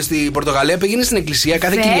και στην Πορτογαλία, πήγαινες στην εκκλησία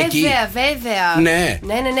κάθε Κυριακή? Βέβαια.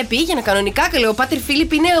 Ναι, πήγαινα κανονικά. Ο Πάτερ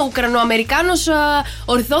Φίλιπ είναι Ουκρανοαμερικάνος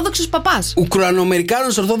Ορθόδοξος παπάς.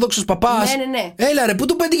 Ουκρανοαμερικάνος Ορθόδοξος παπάς. Ναι. Έλα ρε, πού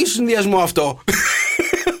το πέτυχες στο συνδυασμό αυτό?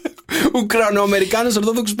 Ουκρανοαμερικάνος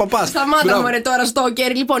Ορθόδοξος παπάς. Σταμάτα μωρέ τώρα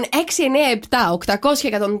στόκερ. Λοιπόν, 697-800-1048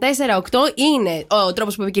 είναι ο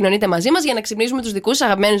τρόπος που επικοινωνείτε μαζί μας για να ξυπνήσουμε τους δικούς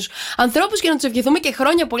αγαπημένους ανθρώπους και να τους ευχηθούμε και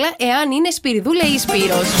χρόνια πολλά εάν είναι Σπυριδούλα ή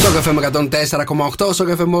Σπύρος. Sok FM 104,8, Sok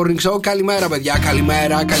FM Morning Show. Καλημέρα, παιδιά,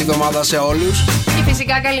 καλημέρα, καλή εβδομάδα σε όλους. Και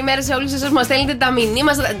φυσικά καλημέρα σε όλους εσάς που μας στέλνετε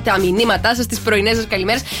τα μηνύματά σας, τις πρωινές σας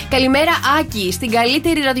καλημέρες. Καλημέρα, Άκη, στην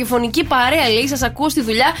καλύτερη ραδιοφωνική παρέα, λέει, σας ακούω στη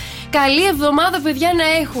δουλειά. Καλή εβδομάδα, παιδιά, να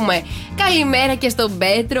έχουμε. Καλημέρα και στον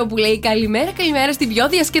Πέτρο που λέει καλημέρα στην πιο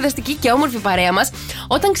διασκεδαστική και όμορφη παρέα μας.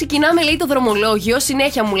 Όταν ξεκινάμε, λέει, το δρομολόγιο,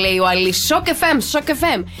 συνέχεια μου λέει ο Αλής Sok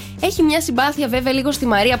FM. Έχει μια συμπάθεια βέβαια λίγο στη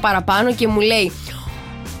Μαρία παραπάνω και μου λέει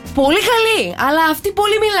πολύ καλή, αλλά αυτή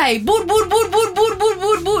πολύ μιλάει.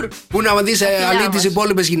 Μπουρ. Πού να δεις αλή τις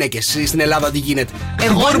υπόλοιπες γυναίκες στην Ελλάδα τι γίνεται.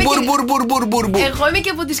 Εγώ είμαι και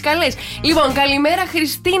από τις καλές. Λοιπόν, καλημέρα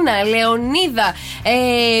Χριστίνα, Λεωνίδα,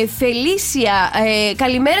 Φελίσια.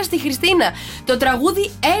 Καλημέρα στη Χριστίνα. Το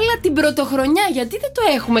τραγούδι Έλα την πρωτοχρονιά, γιατί δεν το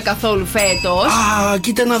έχουμε καθόλου φέτος?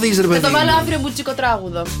 Κοίτα να δεις ρε παιδί. Θα το βάλω αύριο μπουτσικό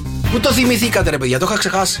τράγουδο. Πού το θυμηθήκατε ρε παιδιά, το είχα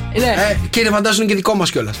ξεχάσει. Και είναι φαντάζομαι και δικό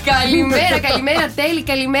μας κιόλας. Καλημέρα Τέλη,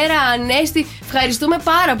 καλημέρα Ανέστη. Ευχαριστούμε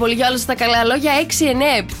πάρα πολύ για όλα σας τα καλά λόγια.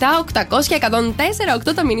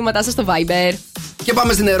 697-800-1048 τα μηνύματά σας στο Viber. Και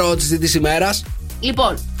πάμε στην ερώτηση της ημέρας.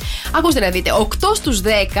 Λοιπόν, ακούστε να δείτε, 8 στους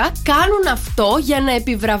 10 κάνουν αυτό για να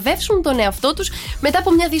επιβραβεύσουν τον εαυτό τους μετά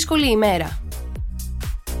από μια δύσκολη ημέρα.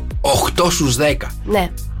 8 στους 10.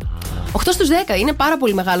 Ναι. 8 στους 10 είναι πάρα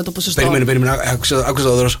πολύ μεγάλο το ποσοστό. Περίμενε, άκουσα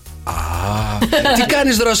το Δρόσο. Τι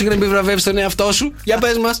κάνεις Δρόσο για να επιβραβεύσεις τον εαυτό σου? Για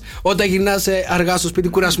πες μας, όταν γυρνάς αργά στο σπίτι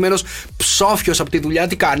κουρασμένος, ψόφιος από τη δουλειά,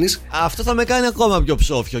 τι κάνεις? Αυτό θα με κάνει ακόμα πιο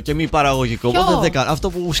ψόφιο και μη παραγωγικό. Οπότε δεν κάνω αυτό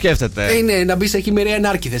που σκέφτεται. Είναι να μπει σε χειμερία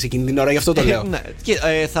ενάρκηθες εκείνη την ώρα, γι' αυτό το λέω. Ναι,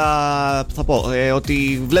 θα πω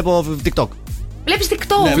ότι βλέπω TikTok. Βλέπεις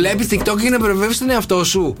TikTok? Ναι, βλέπεις TikTok για να επιβραβεύσεις τον εαυτό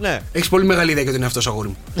σου. Ναι. Έχεις πολύ μεγάλη ιδέα για τον εαυτό σου, αγόρι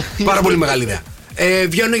μου. Πάρα πολύ μεγάλη ιδέα.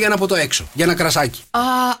 Βγαίνω για ένα ποτό έξω, για ένα κρασάκι.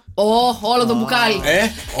 Όλο το μπουκάλι.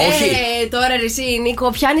 Όχι. Τώρα ρε εσύ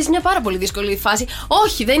Νίκο, πιάνεις μια πάρα πολύ δύσκολη φάση.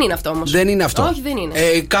 Όχι, δεν είναι αυτό όμως. Δεν είναι αυτό. Όχι, δεν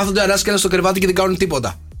είναι. Κάθονται ανάσκελα στο κρεβάτι και δεν κάνουν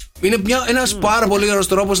τίποτα. Είναι ένας πάρα πολύ ωραίος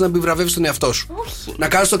τρόπος να επιβραβεύσεις τον εαυτό σου. Όχι. Να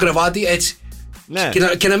κάνεις το κρεβάτι έτσι. Ναι.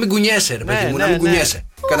 Και να μην κουνιέσαι, ρε παιδί μου, να μην κουνιέσαι.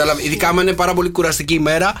 Καταλάβει. Ειδικά αν είναι πάρα πολύ κουραστική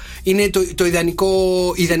ημέρα, είναι το ιδανική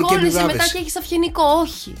επιβράβευση. Μετά και έχεις αυγενικό,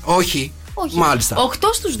 όχι. Όχι. Μάλιστα.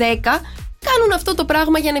 8 στους 10 κάνουν αυτό το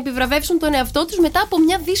πράγμα για να επιβραβεύσουν τον εαυτό τους μετά από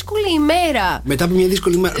μια δύσκολη ημέρα. Μετά από μια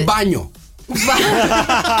δύσκολη ημέρα. Μπάνιο.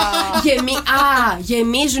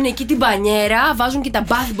 Γεμίζουν εκεί την μπανιέρα, βάζουν και τα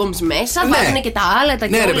bath bombs μέσα, βάζουν και τα άλλα, τα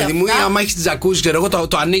ναι, ρε παιδί μου, ή άμα έχει τζακούζι, ξέρω εγώ,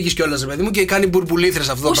 το ανοίγει κιόλα, ρε παιδί μου, και κάνει μπουρμπουλήθρες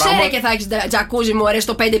αυτό το πράγμα. Πού και θα έχει τζακούζι, μου αρέσει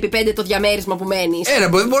το 5x5 το διαμέρισμα που μένει. Ρε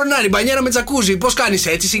παιδί, μπορεί να είναι μπανιέρα με τζακούζι. Πώ κάνει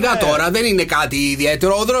έτσι, σιγά τώρα, δεν είναι κάτι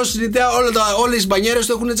ιδιαίτερο. Ο Δρόσος όλες οι μπανιέρες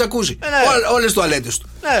του έχουν τζακούζι. Όλες τις τουαλέτες του.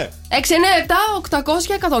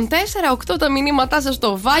 697-800-1048 τα μηνύματά σας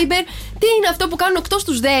στο Viber. Τι είναι αυτό που κάνουν 8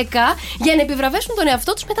 στους 10 για να επιβραβεύσουν τον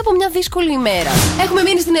εαυτό τους μετά από μια δύσκολη ημέρα? Έχουμε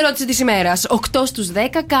μείνει στην ερώτηση της ημέρας. 8 στους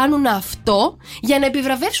 10 κάνουν αυτό για να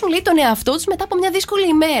επιβραβεύσουν, λέει, τον εαυτό τους μετά από μια δύσκολη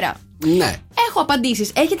ημέρα. Ναι. Έχω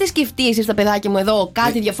απαντήσεις. Έχετε σκεφτεί εσείς τα παιδάκια μου εδώ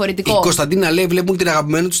κάτι διαφορετικό? Η Κωνσταντίνα λέει βλέπουν την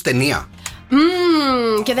αγαπημένη τους ταινία.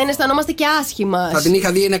 Και δεν αισθανόμαστε και άσχημα. Θα την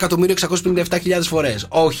είχα δει 1.657.000 φορές.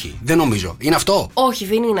 Όχι, δεν νομίζω. Είναι αυτό? Όχι,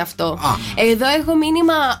 δεν είναι αυτό. Εδώ έχω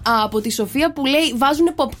μήνυμα από τη Σοφία που λέει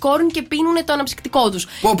βάζουν popcorn και πίνουν το αναψυκτικό τους.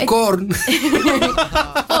 Popcorn.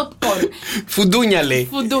 Φουντούνια λέει.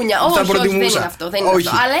 Φουντούνια. Όχι, δεν είναι αυτό.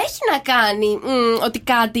 Αλλά έχει να κάνει ότι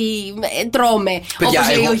κάτι τρώμε.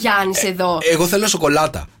 Όπως λέει ο Γιάννης εδώ. Εγώ θέλω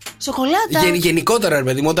σοκολάτα. Σοκολάτα. Γενικότερα, ρε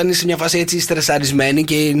παιδί μου, όταν είσαι σε μια φάση έτσι στρεσαρισμένη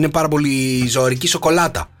και είναι πάρα πολύ ζωρική,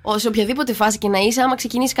 σοκολάτα. Σε οποιαδήποτε φάση και να είσαι, άμα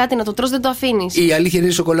ξεκινήσει κάτι να το τρως, δεν το αφήνεις. Η αλήθεια είναι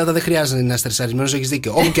η σοκολάτα δεν χρειάζεται να είναι στρεσαρισμένος, έχεις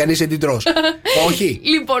δίκιο. Όπου και αν είσαι, την τρως. Όχι.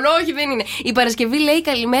 Λοιπόν, όχι, δεν είναι. Η Παρασκευή λέει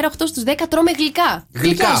καλημέρα 8 στους 10 τρώμε γλυκά.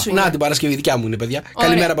 Γλυκά. Να, την Παρασκευή δικιά μου είναι, παιδιά. Ωραία.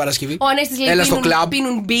 Καλημέρα Παρασκευή. Ο Ανέστης λέει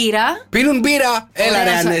πίνουν μπύρα. Πίνουν μπύρα. Έλα,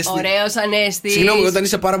 ρε Ανέστη. Ωραίος Ανέστης. Συγγνώμη, όταν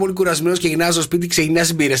είσαι πάρα πολύ κουρασμένος και γυρνάς στο σπίτι,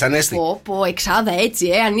 ξεκινάς μπύρες, Ανέστη. Πω, εξάδα έτσι,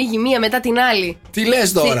 ανοίγει μία μετά την άλλη. Τι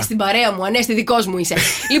λες τώρα? Στην παρέα μου, Ανέστη, δικός μου είσαι.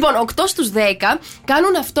 Λοιπόν, 8 στους 10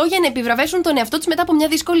 κάνουν αυτό για να επιβραβεύσουν τον εαυτό τους μετά από μια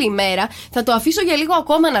δύσκολη ημέρα. Θα το αφήσω για λίγο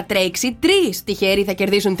ακόμα να τρέξει. 3 τυχεροί θα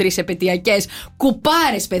κερδίσουν 3 επαιτειακές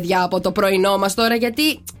κουπάρες, παιδιά, από το πρωινό μας τώρα,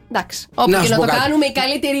 γιατί. Εντάξει, όπου και να το κάνουμε, η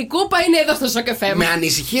καλύτερη κούπα είναι εδώ στο Sok FM. Με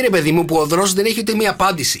ανησυχεί, ρε παιδί μου, που ο Δρόσος δεν έχει ούτε μία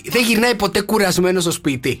απάντηση. Δεν γυρνάει ποτέ κουρασμένος στο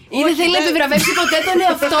σπίτι. Ή δεν θέλει να επιβραβεύσει ποτέ τον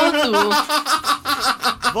εαυτό του.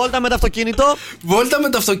 Βόλτα με το αυτοκίνητο. Βόλτα με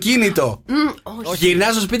το αυτοκίνητο. Όχι.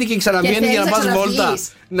 Γυρνάς στο σπίτι και ξαναβγαίνεις για να πας βόλτα.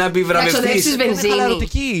 Να επιβραβευτείς. Είναι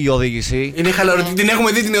χαλαρωτική η οδήγηση. Είναι χαλαρωτική. Την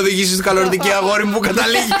έχουμε δει την οδήγηση στη χαλαρωτική, αγόρι μου, που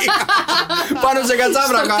καταλήγει πάνω σε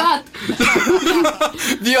κατσάβρακα.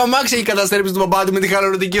 2 αμάξια έχει καταστρέψει τον παπά του με τη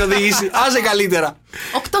χαλαρωτική οδήγηση. Άσε καλύτερα.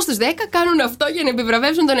 8 στους 10 κάνουν αυτό για να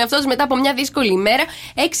επιβραβεύσουν τον εαυτό τους μετά από μια δύσκολη ημέρα.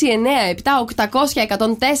 6, 9, 7, 800,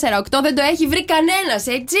 104, 8 δεν το έχει βρει κανένας,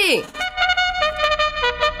 έτσι.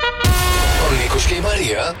 Ο Νίκος και η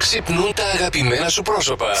Μαρία ξυπνούν τα αγαπημένα σου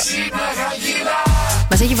πρόσωπα.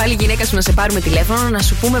 Μας έχει βάλει η γυναίκα σου να σε πάρουμε τηλέφωνο, να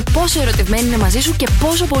σου πούμε πόσο ερωτευμένη είναι μαζί σου και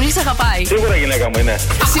πόσο πολύ σε αγαπάει. Σίγουρα η γυναίκα μου είναι.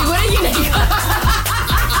 Σίγουρα η γυναίκα.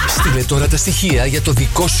 Στείλε τώρα τα στοιχεία για το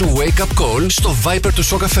δικό σου wake up call στο Viber του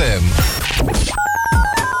Sok FM.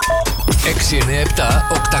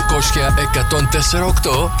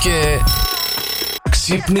 697-800-1048 και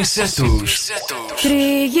ξύπνησέ τους.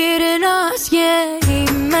 Τριγυρνάς και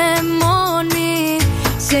είμαι μόνη,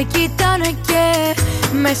 σε κοιτάνε και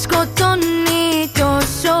με σκοτώνει.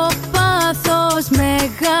 Τόσο πάθος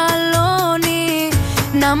μεγαλώνει,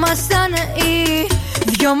 να μασταν οι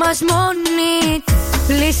δυο μας μόνοι.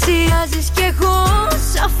 Πλησιάζεις κι εγώ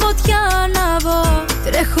σαν φωτιά ανάβω.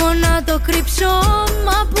 Τρέχω να το κρύψω,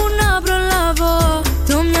 μα που να προλάβω.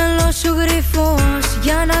 Το μυαλό σου γρυφός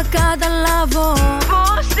για να καταλάβω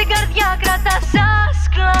πως την καρδιά κρατάς σαν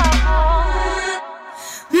σκλάβο.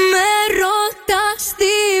 Με ρωτάς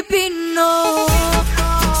τι πίνω,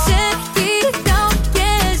 σε κοιτάω και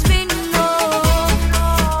σβήνω.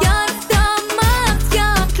 Κι αν τα μάτια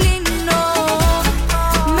κλείνω,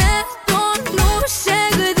 με το νου σε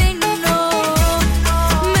γδίνω.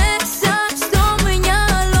 Μέσα στο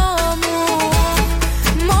μυαλό μου,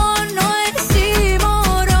 μόνο εσύ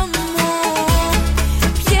μωρό μου.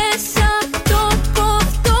 Πιέσα το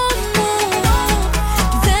πόθο μου,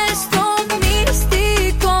 δες το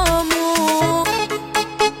μυστικό μου.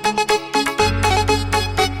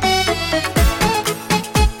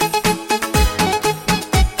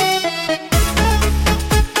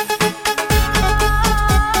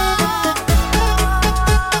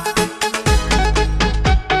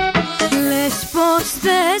 Λες πως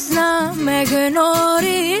θες να με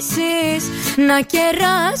γνωρίσεις, να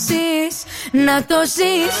κεράσεις, να το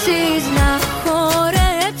ζήσεις, να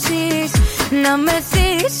χορέψεις, να με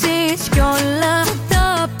θύσεις κι όλα τα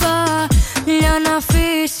παλιά να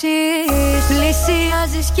αφήσεις.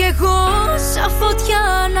 Πλησιάζεις κι εγώ σαν φωτιά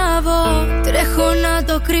ανάβω. Τρέχω να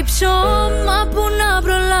το κρύψω, μα που να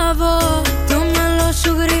προλάβω. Το μυαλό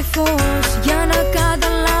σου γρυφός για να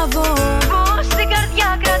καταλάβω πως την καρδιά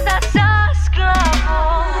κρατάς σαν σκλάβο.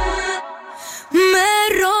 Με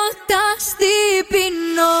ρωτάς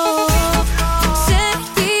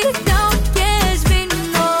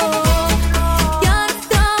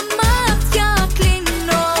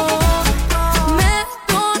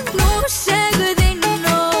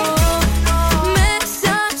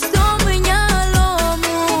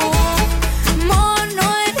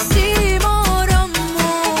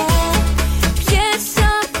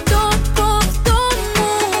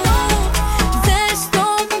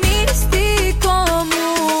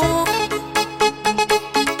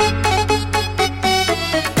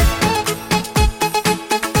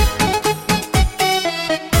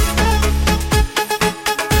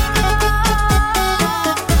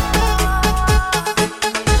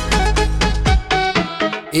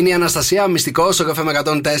Είναι η Αναστασία, μυστικό στο καφέ με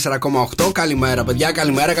 104,8. Καλημέρα, παιδιά,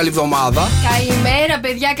 καλημέρα, καλή εβδομάδα. Καλημέρα,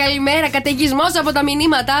 παιδιά, καλημέρα. Καταιγισμός από τα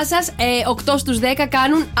μηνύματά σας. 8 στους 10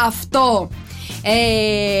 κάνουν αυτό.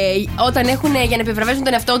 Όταν έχουν για να επιβραβεύσουν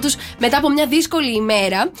τον εαυτό τους μετά από μια δύσκολη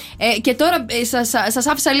ημέρα. Και τώρα σας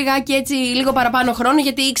άφησα λιγάκι έτσι, λίγο παραπάνω χρόνο,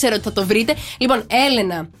 γιατί ήξερα ότι θα το βρείτε. Λοιπόν,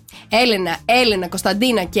 Έλενα,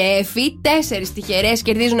 Κωνσταντίνα και Εφη, 4 τυχερές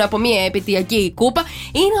κερδίζουν από μια επαιτειακή κούπα.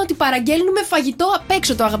 Είναι ότι παραγγέλνουμε φαγητό απ'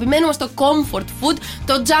 έξω. Το αγαπημένο μας το comfort food,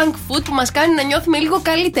 το junk food που μας κάνει να νιώθουμε λίγο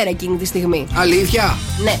καλύτερα εκείνη τη στιγμή. Αλήθεια?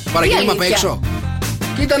 Ναι. Παραγγέλνουμε απ' έξω.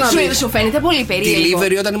 Κοίτα να δεις. Σου φαίνεται πολύ περίεργο.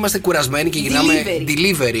 Delivery όταν είμαστε κουρασμένοι και γυρνάμε.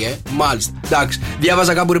 Delivery, μάλιστα. Εντάξει.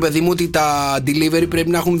 Διάβαζα κάπου, ρε παιδί μου, ότι τα delivery πρέπει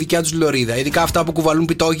να έχουν δικιά τους λωρίδα. Ειδικά αυτά που κουβαλούν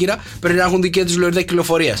πιτόγυρα πρέπει να έχουν δικιά τους λωρίδα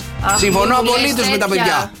κυκλοφορίας. Συμφωνώ απολύτως με τα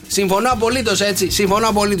παιδιά. Συμφωνώ απολύτως έτσι. Συμφωνώ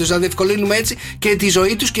απολύτως. Να διευκολύνουμε έτσι και τη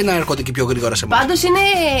ζωή τους και να έρχονται και πιο γρήγορα σε εμάς. Πάντως είναι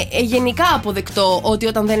γενικά αποδεκτό ότι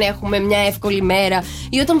όταν δεν έχουμε μια εύκολη μέρα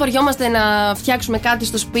ή όταν βαριόμαστε να φτιάξουμε κάτι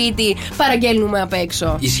στο σπίτι, παραγγέλνουμε απ'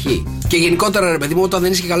 έξω. Ισχύει. Και γενικότερα, ρε παιδί μου, όταν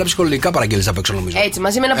δεν είσαι καλά ψυχολογικά, παραγγέλνεις απ' έξω, νομίζω. Έτσι,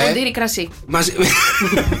 μαζί με ένα ποντήρι κρασί.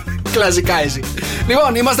 Κλασικά εσύ.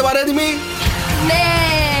 Λοιπόν, είμαστε παρέτοιμοι? Ναι!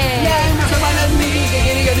 Είμαστε παρέτοιμοι και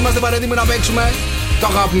κύριοι, γιατί είμαστε παρέτοιμοι να παίξουμε το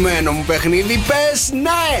αγαπημένο μου παιχνίδι. Πες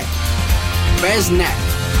ναι! Πες ναι!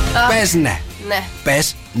 Πες ναι! Ναι.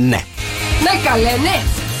 Πες ναι! Ναι, καλέ, ναι!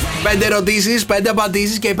 5 ερωτήσεις, 5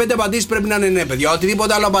 απαντήσεις και οι 5 απαντήσεις πρέπει να είναι ναι, παιδιά.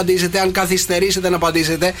 Οτιδήποτε άλλο απαντήσετε, αν καθυστερήσετε να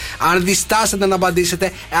απαντήσετε, αν διστάσετε να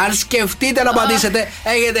απαντήσετε, αν σκεφτείτε να απαντήσετε,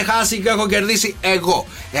 έχετε χάσει και έχω κερδίσει εγώ.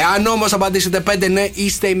 Εάν όμως απαντήσετε 5 ναι,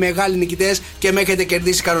 είστε οι μεγάλοι νικητές και με έχετε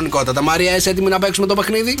κερδίσει κανονικότατα. Μαρία, είσαι έτοιμη να παίξουμε το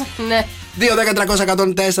παιχνίδι? Ναι.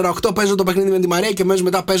 2-10-300-104-8. Παίζω το παιχνίδι με τη Μαρία και αμέσως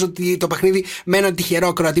μετά παίζω το παιχνίδι με έναν τυχερό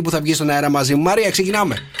ακροατή που θα βγει στον αέρα μαζί μου. Μαρία,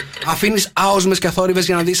 ξεκινάμε. Αφήνεις άοσμες και αθόρυβες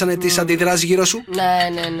για να δεις αν τις αντιδράσεις γύρω σου.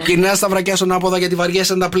 Ναι. Γυρνάς τα βρακιά στον άποδα γιατί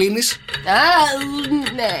βαριέσαι να τα πλύνεις.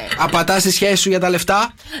 Ναι. Απατάς τη σχέση σου για τα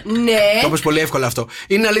λεφτά. Ναι. Το είπες πολύ εύκολα αυτό.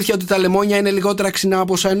 Είναι αλήθεια ότι τα λεμόνια είναι λιγότερα ξινά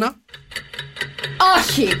από σένα?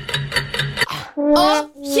 Όχι.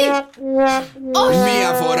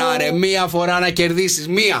 Μία φορά, ρε, μία φορά να κερδίσεις.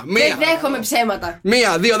 Μία. Δεν δέχομαι ψέματα.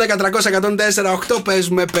 2-10-300-104-8.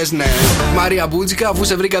 Παίζουμε, πες ναι. Μαρία Μπούτσικα, αφού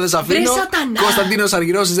σε βρήκα δεν σ' αφήνω. Κωνσταντίνος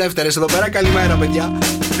Αργυρός στις δεύτερες εδώ πέρα. Καλημέρα, παιδιά.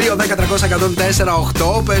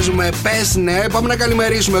 2-10-300-104-8. Παίζουμε, πες ναι. Πάμε να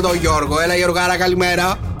καλημερίσουμε τον Γιώργο. Έλα, Γιώργαρα,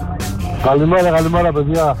 καλημέρα. Καλημέρα,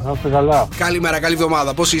 παιδιά. Να είστε καλά. Καλημέρα, καλή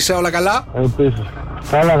εβδομάδα. Πώς είσαι, όλα καλά? Επίσης.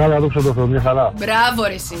 Καλά, δόξα τω Θεώ, μια χαρά. Μπράβο,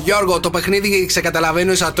 ρε εσύ. Γιώργο, το παιχνίδι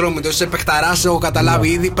ξεκαταλαβαίνω, είσαι ατρόμητος, είσαι παιχταράς, έχω καταλάβει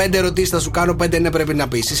ήδη. 5 ερωτήσεις θα σου κάνω, 5 ναι πρέπει να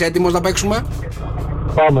πεις. Είσαι έτοιμος να παίξουμε?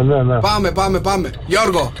 Πάμε, ναι. Πάμε.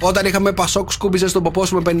 Γιώργο, όταν είχαμε Πασόκ, σκούμπιζες τον ποπό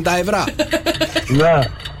σου με 50 ευρώ. Ναι.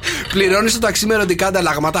 Πληρώνεις το ταξί με ερωτικά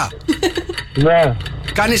ανταλλάγματα. Ναι.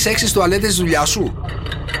 Κάνεις σεξ στις τουαλέτες της δουλειάς σου.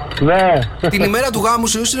 Ναι. Την ημέρα του γάμου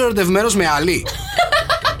σου ήσουν ερωτευμένος με άλλη.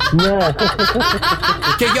 Ναι.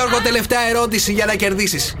 Και Γιώργο, τελευταία ερώτηση για να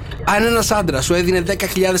κερδίσεις. Αν ένας άντρας σου έδινε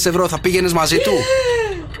 10.000 ευρώ, θα πήγαινες μαζί του?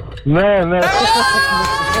 Ναι.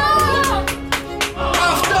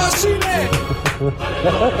 Αυτός είναι!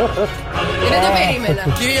 Δεν το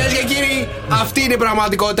περίμενα. Κυρίες και κύριοι, αυτή είναι η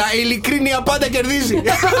πραγματικότητα. Η ειλικρίνεια πάντα κερδίζει.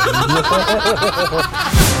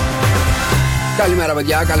 Καλημέρα,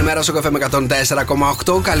 παιδιά. Καλημέρα στο καφέ με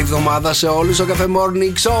 104,8. Καλή εβδομάδα σε όλους. Στο καφέ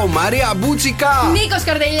Morning Show. Μαρία Μπούτσικα. Νίκος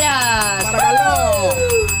Καρτελιάς. Παρακαλώ.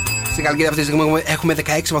 Στην Καλκίδα αυτή τη στιγμή έχουμε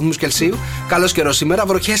 16 βαθμούς Κελσίου. Καλός καιρός σήμερα.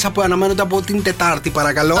 Βροχές αναμένονται από την Τετάρτη,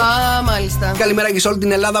 παρακαλώ. Μάλιστα. Καλημέρα και σε όλη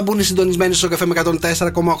την Ελλάδα που είναι συντονισμένοι στο καφέ με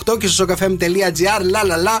 104,8 και στο sokfm.gr.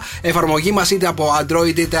 Λαλαλα. Εφαρμογή μας είτε από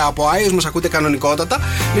Android είτε από iOS. Μας ακούτε κανονικότατα.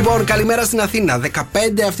 Λοιπόν, καλημέρα στην Αθήνα.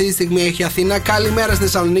 15 αυτή τη στιγμή έχει Αθήνα. Καλημέρα στη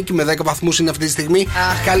Θεσσαλονίκη με 10 βαθμούς είναι αυτή τη στιγμή.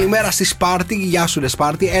 Καλημέρα στη Σπάρτη. Γεια σου, ρε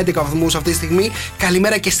Σπάρτη. 11 βαθμούς αυτή τη στιγμή.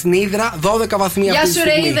 Καλημέρα και στην Ύδρα. 12 βαθμοί αυτή τη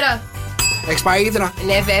στιγμή. Γεια σου, ρε Ύδρα. Έχεις πάει Ύδρα?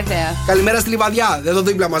 Ναι, βέβαια. Καλημέρα στη Λιβαδιά. Εδώ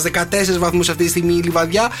δίπλα μας 14 βαθμούς αυτή τη στιγμή η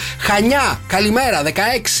Λιβαδιά. Χανιά, καλημέρα,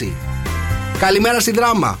 16. Καλημέρα στη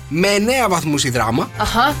Δράμα, με 9 βαθμούς η Δράμα.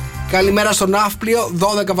 Καλημέρα στο Ναύπλιο,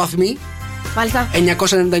 12 βαθμοί. Μάλιστα.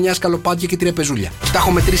 999 σκαλοπάτια και 3 πεζούλια. Τα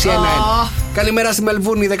έχω μετρήσει ένα-ένα. Καλημέρα στη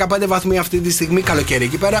Μελβούρνη, 15 βαθμοί αυτή τη στιγμή. Καλοκαίρι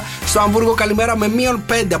εκεί πέρα. Στο Αμβούργο, καλημέρα με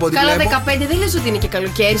 -5 από την Καλά, βλέπω. 15 δεν λες ότι είναι και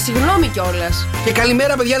καλοκαίρι. Συγγνώμη κιόλας. Και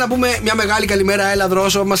καλημέρα, παιδιά, να πούμε μια μεγάλη καλημέρα. Έλα,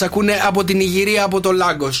 Δρόσο, μας ακούνε από την Ιγυρία, από το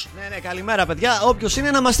Λάγκος. Ναι, καλημέρα, παιδιά. Όποιος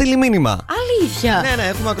είναι να μας στείλει μήνυμα. Αλήθεια. Ναι,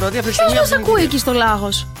 έχουμε ακροατή αυτή τη στιγμή. Ποιος μας ακούει εκεί στο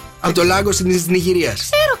Λάγος? Από το Λάγκος της Νιγηρίας.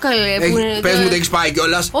 Ξέρω καλέ που είναι. Πες μου, δεν έχεις πάει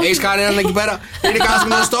κιόλας? Έχεις κανέναν εκεί πέρα? Είναι κανένας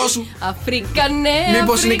γνωστός σου? Αφρικανέ.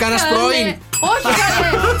 Μήπως είναι κανένας πρώην? Όχι καλέ.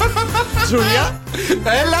 Τζούλια.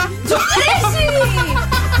 Έλα.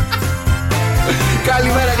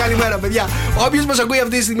 Καλημέρα, παιδιά. Όποιος μας ακούει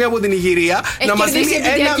αυτή τη στιγμή από την Ιγυρία, να μας στείλει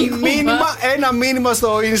ένα μήνυμα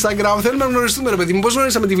στο Instagram. Θέλουμε να γνωριστούμε, ρε παιδί μου. Πώς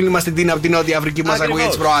γνωρίσαμε τη φίλη μας την Τίνα από την Νότια Αφρική που μας ακούει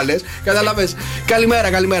τις προάλλες. Καταλαβες.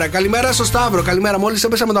 Καλημέρα στο Σταύρο. Καλημέρα. Μόλις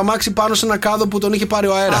έπεσα με το αμάξι πάνω σε ένα κάδο που τον είχε πάρει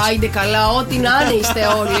ο αέρας. Άιντε καλά, ό,τι να είναι είστε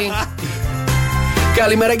όλοι.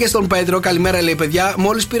 Καλημέρα και στον Πέτρο. Καλημέρα, λέει, παιδιά.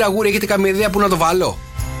 Μόλις πήρα γούρι, έχετε καμία ιδέα που να το βάλω?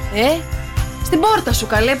 Στην πόρτα σου,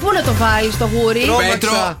 καλέ, πού να το βάλεις το γούρι?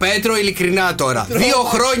 Πέτρο, ειλικρινά τώρα. 2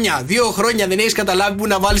 χρόνια δεν έχεις καταλάβει που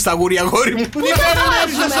να βάλεις τα γούρια, αγόρι μου. Πού να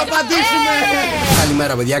σας απαντήσουμε.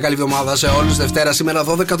 Καλημέρα, παιδιά, καλή εβδομάδα σε όλους. Δευτέρα σήμερα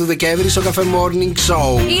 12 του Δεκέμβρη στο Cafe Morning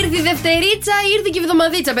Show. Ήρθε η Δευτερίτσα, ήρθε και η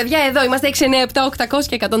εβδομαδίτσα, παιδιά. Εδώ είμαστε 697-800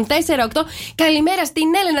 και 104-8. Καλημέρα στην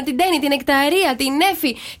Έλενα, την Τέννη, την Εκταρία, την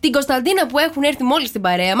Νέφη, την Κωνσταντίνα που έχουν έρθει μόλις στην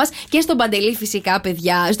παρέα μας. Και στον Παντελή, φυσικά,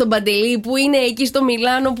 παιδιά. Στον Παντελή που είναι εκεί στο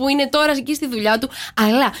Μιλάνο, που είναι τώρα εκεί στη δουλειά του.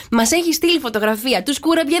 Αλλά μας έχει στείλει φωτογραφία τους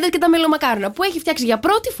κουραμπιέδες και τα μελομακάρονα που έχει φτιάξει για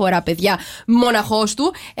πρώτη φορά, παιδιά, μοναχός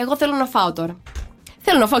του. Εγώ θέλω να φάω τώρα.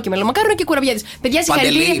 Θέλω να φάω και μελομακάρονα και κουραμπιέδες. Παιδιά,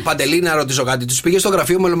 συγχαρητήρια. Παντελή, να ρωτήσω κάτι. Τους πήγε στο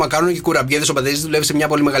γραφείο μελομακάρονα και κουραμπιέδες. Ο Παντελής δουλεύει σε μια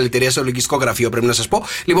πολύ μεγάλη εταιρεία, σε λογιστικό γραφείο, πρέπει να σας πω.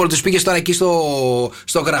 Λοιπόν, τους πήγε τώρα εκεί στο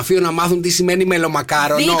γραφείο να μάθουν τι σημαίνει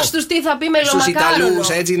μελομακάρονο. Δείξ' τους τι θα πει μελομακάρονο. Στους Ιταλούς,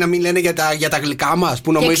 έτσι, να μην λένε για τα γλυκά μας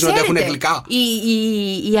που νομίζουν ότι έχουν γλυκά.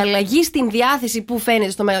 Η αλλαγή στην διάθεση που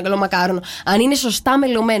φαίνεται στο μελομακάρονο, αν είναι σωστά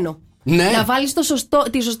μελωμένο. Ναι. Να βάλεις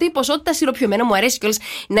τη σωστή ποσότητα σιροπιωμένο, μου αρέσει κιόλας.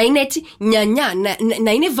 Να είναι έτσι νιανιά,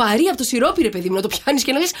 να είναι βαρύ από το σιρόπι, ρε παιδί μου, να το πιάνεις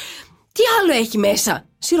και να λες τι άλλο έχει μέσα.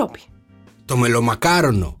 Σιρόπι. Το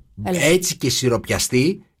μελομακάρονο έτσι και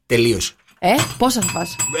σιροπιαστή τελείωσε. Πόσα θα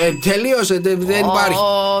φας? Τελείωσε, δεν υπάρχει.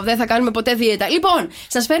 Δεν θα κάνουμε ποτέ δίαιτα. Λοιπόν,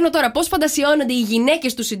 σας φέρνω τώρα πώς φαντασιώνονται οι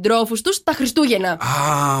γυναίκες τους συντρόφους τους τα Χριστούγεννα.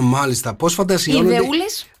 Μάλιστα. Πώς φαντασιώνονται.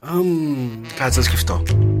 Ιδεούλες. Κάτσε να σκεφτώ.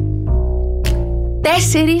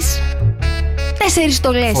 4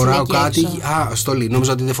 στολές. Φοράω κάτι. Στολή.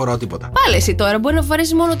 Νόμιζα ότι δεν φοράω τίποτα. Πάλε εσύ τώρα, μπορεί να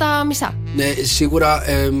φορέσεις μόνο τα μισά. Ναι, σίγουρα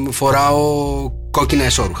φοράω κόκκινα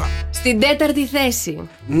εσώρουχα. Στην 4η θέση.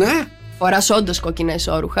 Ναι. Φοράς όντως κόκκινα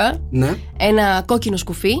εσώρουχα. Ναι. Ένα κόκκινο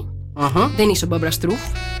σκουφί. Δεν είσαι ο Μπαμπραστρούφ.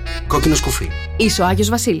 Κόκκινο σκουφί. Είσαι ο Άγιος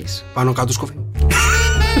Βασίλης. Πάνω κάτω σκουφί.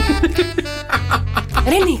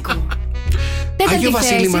 Ρε Νίκο. Άγιο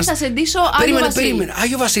Βασίλη μας. Θα σε ντύσω Άγιο Βασίλη. Περίμενε.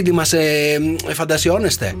 Άγιο Βασίλη μας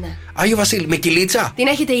φαντασιώνεστε. Ναι. Άγιο Βασίλη. Με κυλίτσα. Την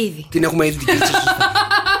έχετε ήδη. Την έχουμε ήδη την κυλίτσα.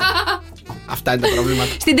 Αυτά είναι τα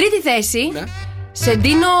προβλήματα. Στην 3η θέση, ναι, σε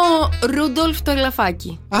ντύνω Ρούντολφ το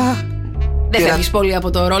ελαφάκι. Δεν φεύγεις πολύ από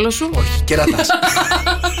το ρόλο σου. Όχι, κερατάς.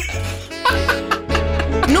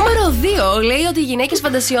 Νούμερο 2 λέει ότι οι γυναίκες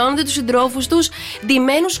φαντασιώνονται τους συντρόφους τους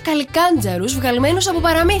ντυμένους καλικάντζαρους βγαλμένους από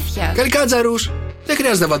παραμύθια. Καλικάντζαρους. Δεν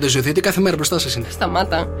χρειάζεται να φαντασιωθείτε, κάθε μέρα μπροστά σας είναι.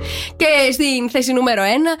 Σταμάτα. Και στην θέση νούμερο 1,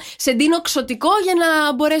 σε ντύνω ξωτικό για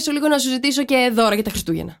να μπορέσω λίγο να σου ζητήσω και δώρα για τα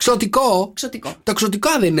Χριστούγεννα. Ξωτικό. Ξωτικό. Τα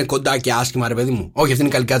ξωτικά δεν είναι κοντά και άσχημα, ρε παιδί μου. Όχι, αυτή είναι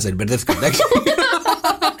η καλικάντζαρη, μπερδεύτηκα.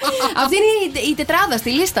 Αυτή είναι η τετράδα στη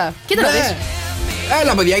λίστα. Κοίτα να δεις.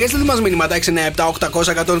 Έλα, παιδιά, για στείλτε μας μηνύματα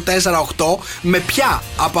 697-800-1048 με ποια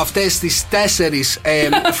από αυτές τις 4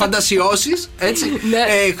 φαντασιώσεις, έτσι,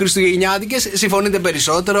 χριστουγεννιάτικες, συμφωνείτε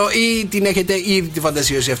περισσότερο ή την έχετε ήδη τη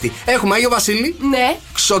φαντασιώση αυτή. Έχουμε Άγιο Βασίλη, ναι,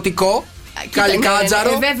 ξωτικό,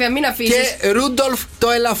 καλικάντζαρο, βέβαια, μην αφήσεις, και Ρούντολφ το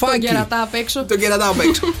ελαφάκι. Τον κερατά απ' έξω. Τον κερατά απ'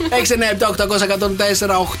 έξω.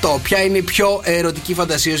 697-800-1048. Ποια είναι η πιο ερωτική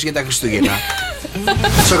φαντασίωση για τα Χριστούγεννα?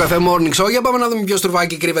 Στο Cafe Morning Show. Για πάμε να δούμε ποιο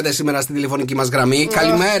στρουβάκι κρύβεται σήμερα στην τηλεφωνική μας γραμμή.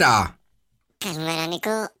 Καλημέρα. Καλημέρα, Νίκο.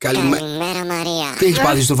 Καλημέρα, Μαρία. Τι έχεις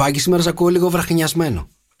πάθει, στρουβάκι? Σήμερα σε ακούω λίγο βραχνιασμένο.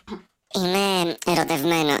 Είμαι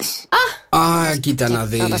ερωτευμένος. Κοίτα να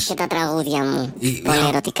δεις. Όπως και τα τραγούδια μου. Πολύ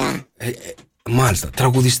ερωτικά. Μάλιστα.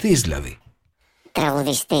 Τραγουδιστής δηλαδή.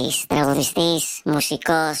 Τραγουδιστής,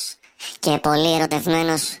 μουσικός και πολύ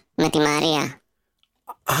ερωτευμένος με τη Μαρία.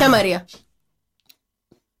 Ποια Μαρία?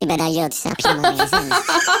 Την πενταλιώτισσα. Ποια Μαρία?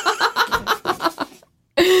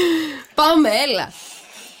 Πάμε, έλα.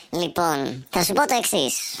 Λοιπόν, θα σου πω το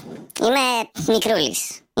εξής. Είμαι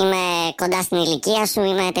μικρούλης. Είμαι κοντά στην ηλικία σου,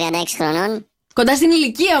 είμαι 36 χρονών. Κοντά στην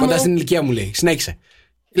ηλικία μου? Κοντά στην ηλικία μου, λέει. Συνέχισε.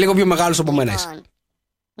 Λίγο πιο μεγάλος από μένα είσαι.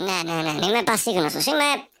 Ναι. Είμαι πασίγνωστος. Είμαι,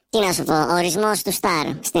 τι να σου πω, ο ορισμός του στάρ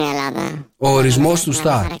στην Ελλάδα. Ο ορισμός του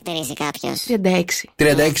στάρ. Χαρακτηρίζει κάποιος.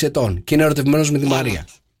 36 ετών. Και είναι ερωτευμένος με τη Μαρία.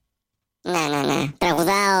 Ναι.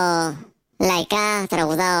 Τραγουδάω λαϊκά,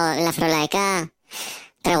 τραγουδάω ελαφρολαϊκά,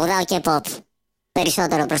 τραγουδάω και pop.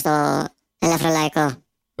 Περισσότερο προς το ελαφρολαϊκό.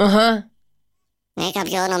 Έχει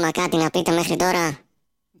κάποιο όνομα, κάτι να πείτε μέχρι τώρα?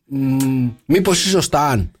 Μήπως είσαι ο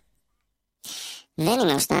Σταν? Δεν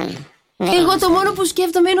είμαι ο Σταν. Εγώ το μόνο που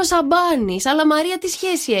σκέφτομαι είναι ο Σαμπάνης. Αλλά Μαρία τι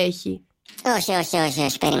σχέση έχει? Όχι,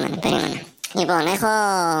 περίμενε. Λοιπόν, έχω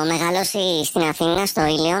μεγαλώσει στην Αθήνα, στο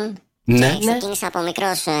Ήλιον. Ναι. Ξεκίνησα από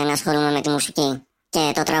μικρός να ασχολούμαι με τη μουσική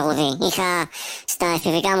και το τραγούδι. Στα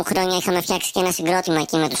εφηβικά μου χρόνια είχαμε φτιάξει και ένα συγκρότημα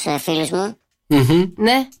εκεί με τους φίλους μου.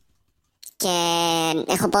 Ναι. Και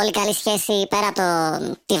έχω πολύ καλή σχέση πέρα από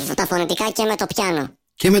τα φωνητικά και με το πιάνο.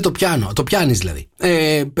 Και με το πιάνο. Το πιάνεις δηλαδή.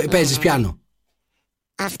 Παίζεις πιάνο.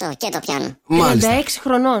 Αυτό και το πιάνο. Μάλιστα. 36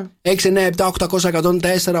 χρονών. 6, 9, 7, 800,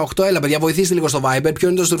 104, 8. Έλα, παιδιά, βοηθήστε λίγο στο Viber. Ποιο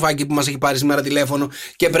είναι το στρουφάκι που μας έχει πάρει σήμερα τηλέφωνο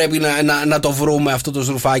και πρέπει να το βρούμε αυτό το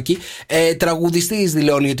στρουφάκι. Τραγουδιστής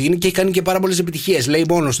δηλώνει ότι είναι και έχει κάνει και πάρα πολλές επιτυχίες. Λέει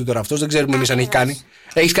μόνος του τώρα αυτός, δεν ξέρουμε εμείς αν έχει κάνει.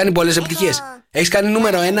 Έχεις κάνει πολλές επιτυχίες. Έχεις κάνει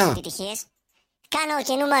νούμερο 1. Κάνω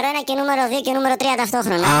και νούμερο 1 και νούμερο 2 και νούμερο 3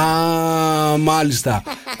 ταυτόχρονα. Α, μάλιστα.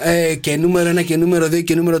 Και νούμερο 1 και νούμερο 2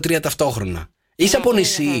 και νούμερο 3 ταυτόχρονα. Είσαι από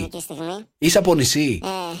νησί. Είσαι από νησί.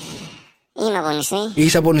 Είμαι από νησί.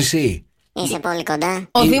 Είσαι από νησί. Είσαι πολύ κοντά.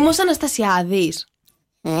 Ο Δήμος Αναστασιάδης.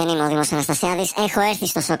 Δεν είμαι ο Δήμος Αναστασιάδης. Έχω έρθει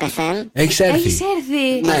στο Sok FM. Έχεις έρθει.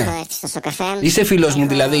 Ναι. Έχω έρθει στο Sok FM. Είσαι φίλος μου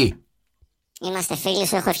δηλαδή. Είμαστε φίλοι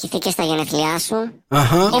σου. Έχω ευχηθεί και στα γενέθλιά σου.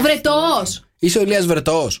 Ο Βρετός. Είσαι ο Ηλίας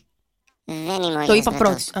Βρετός. Δεν είμαι ο Το Ηλίας είπα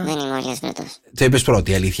Βρετός. πρώτο. Δεν είμαι ο Ηλίας Βρετός. Το είπες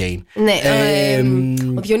πρώτη, η αλήθεια είναι. Ναι.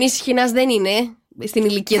 Ο Διονύσης Χινάς δεν είναι στην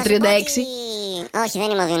ηλικία 36. Όχι, δεν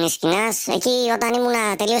είμαι ο Διονύσης Χινάς. Εκεί όταν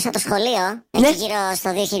τελείωσα το σχολείο, εκεί γύρω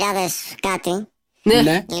στο 2000 κάτι.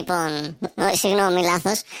 Ναι. Λοιπόν, συγγνώμη,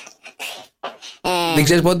 λάθος. Δεν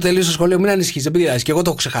ξέρεις πότε τελείωσε το σχολείο, μην ανησυχείς, δεν πειράζει. Και εγώ το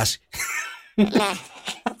έχω ξεχάσει. Ναι.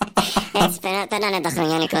 Έτσι περνάνε τα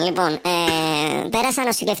χρόνια, Νίκο. Λοιπόν, πέρασα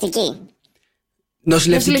νοσηλευτική.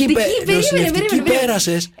 Νοσηλευτική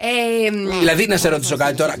πέρασες. Δηλαδή, να σε ρωτήσω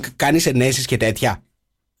κάτι τώρα, κάνεις ενέσεις και τέτοια?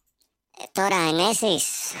 Τώρα ενέσεις.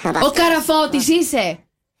 Ο Καραφώτης είσαι.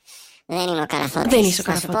 Δεν είμαι ο Καραφώτης. Δεν είσαι ο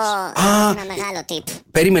Καραφώτης. Θα σου πω ένα μεγάλο tip.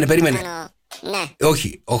 Περίμενε. Ναι.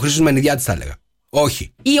 Όχι, ο Χρήστος Μενιδιάτης θα έλεγα.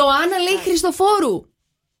 Όχι. Η Ιωάννα λέει Χριστοφόρου.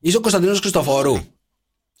 Είσαι ο Κωνσταντίνος Χριστοφόρου.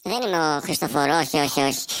 Δεν είμαι ο Χριστοφόρου, όχι.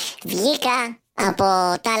 Βγήκα από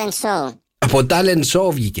talent show. Από talent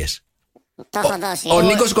show βγήκες. Το έχω δώσει. Ο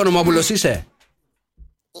Νίκος Οικονομόπουλος είσαι?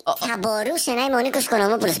 Θα μπορούσε να είμαι ο Νίκος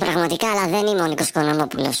Οικονομόπουλος πραγματικά, αλλά δεν είμαι ο Νίκος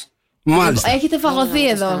Οικονομόπουλος. Μάλιστα. Έχετε φαγωθεί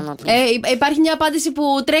εδώ. Υπάρχει μια απάντηση που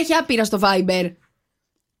τρέχει άπειρα στο Viber.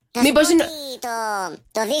 Μήπως είναι...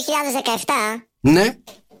 Το 2017 ναι.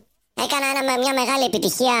 έκανα μια μεγάλη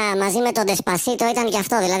επιτυχία μαζί με τον Despacito. Ήταν και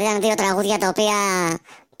αυτό, δηλαδή ήταν δύο τραγούδια τα οποία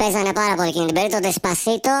παίζανε πάρα πολύ εκείνη την περίοδο. Το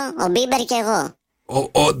Despacito, ο Bieber και εγώ.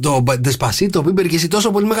 Το Despacito, ο Bieber και εσύ,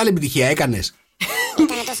 τόσο πολύ μεγάλη επιτυχία έκανες.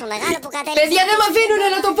 Ήταν τόσο μεγάλο που κατέληξε. Παιδιά, δεν με αφήνουνε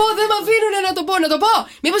να το πω, να το πω.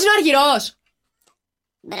 Μήπως είναι ο Αργυρός?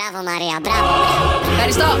 Μπράβο Μαρία, μπράβο.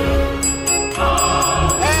 Ευχαριστώ.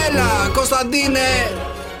 Έλα, Κωνσταντίνε.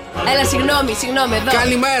 Έλα, συγγνώμη εδώ.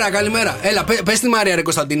 Καλημέρα. Έλα, πες τη Μαρία ρε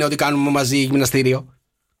Κωνσταντίνε ότι κάνουμε μαζί γυμναστήριο.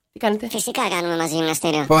 Τι κάνετε? Φυσικά κάνουμε μαζί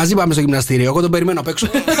γυμναστήριο. Μαζί πάμε στο γυμναστήριο, εγώ τον περιμένω απ' έξω.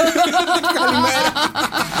 Καλημέρα.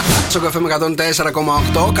 Sok FM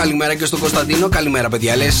 104,8. Καλημέρα και στον Κωνσταντίνο. Καλημέρα,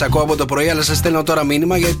 παιδιά. Λες, σας ακούω από το πρωί, αλλά σας στέλνω τώρα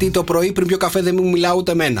μήνυμα γιατί το πρωί πριν πιω καφέ δεν μου μιλάω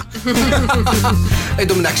ούτε εμένα. Εν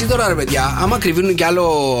τω μεταξύ τώρα, ρε παιδιά, άμα κρυβίνουν κι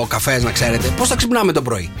άλλο καφές, να ξέρετε, πώς θα ξυπνάμε το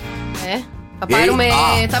πρωί? Θα πάρουμε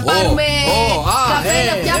καφέ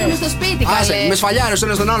να φτιάχνουμε στο σπίτι, καλέ. Με σφαλιάρες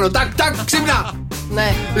ένα στον άλλο. Τάκ, ξύπνα!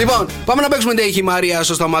 Ναι. Λοιπόν, πάμε να παίξουμε τι έχει η Μαρία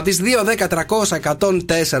στο στόμα της.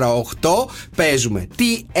 2-10-300-104-8. Παίζουμε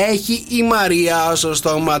τι έχει η Μαρία στο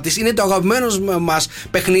στόμα της. Είναι το αγαπημένο μας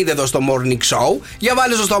παιχνίδι εδώ στο Morning Show. Για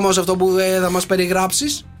βάλε στο στόμα σου αυτό που θα μας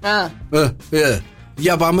περιγράψεις.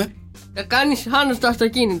 Για πάμε. Το κάνεις πάνω στο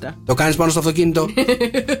αυτοκίνητο. Το κάνεις πάνω στο αυτοκίνητο?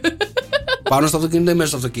 Πάνω στο αυτοκίνητο ή μέσα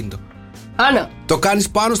στο αυτοκίνητο? Πάνω. Το κάνεις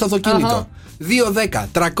πάνω στο αυτοκίνητο.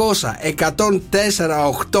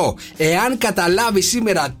 2-10-300-104-8. Εάν καταλάβει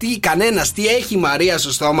σήμερα τι έχει η Μαρία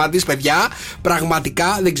στο στόμα της, παιδιά,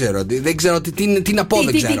 πραγματικά δεν ξέρω τι να πω.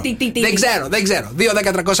 Δεν ξέρω.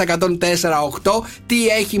 2-10-300-104-8. Τι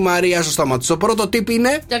έχει η Μαρία στο στόμα της? Το πρώτο tip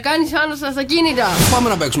είναι το κάνεις πάνω στο αυτοκίνητο. Πάμε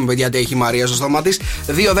να παίξουμε, παιδιά, τι έχει η Μαρία στο στόμα της.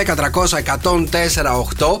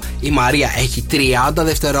 2-10-300-104-8. Η Μαρία έχει 30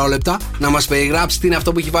 δευτερόλεπτα να μας περιγράψει τι είναι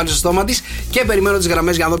αυτό που έχει βάλει στο στόμα της. Και περιμένω τις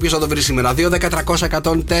γραμμές για να δω ποιος θα το βρει σήμερα.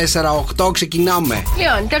 2-10-300-104-8. Ξεκινάμε.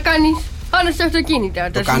 Λοιπόν, το κάνεις πάνω στο αυτοκίνητο.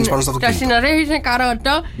 Το κάνεις πάνω στο αυτοκίνητο. Το συνοδεύεις με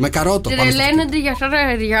καρότο. Με καρότο. Τρελαίνονται για αυτά τα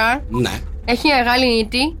παιδιά. Ναι. Έχει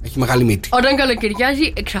μεγάλη μύτη. Όταν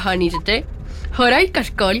καλοκαιριάζει, εξαφανίζεται. Χωράει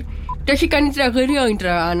κασκόλ. Το έχει κάνει τραγούδι ο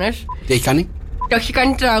Ιντραγάνας. Τι έχει κάνει? Το έχει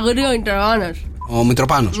κάνει τραγούδι ο Ιντραγάνας. Ο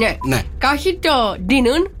Μητροπάνος. Ναι. Κάχει το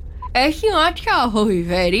ντίνουν. Έχει μάτια από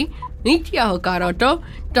βιβέρι. Μύτη από καρότο.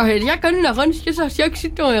 Τα παιδιά κάνουν αγώνες και θα φτιάξει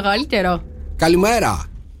το μεγαλύτερο. Καλημέρα.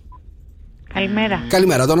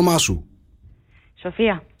 Καλημέρα, το όνομά σου?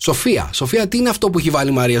 Σοφία, τι είναι αυτό που έχει βάλει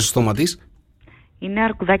η Μαρία στο στόμα της? Είναι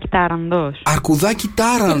αρκουδάκι τάρανδος. Αρκουδάκι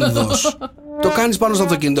τάρανδος. Το κάνεις πάνω στο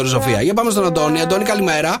αυτοκίνητο, Σοφία. Για πάμε στον Αντώνη. Αντώνη,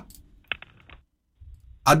 καλημέρα.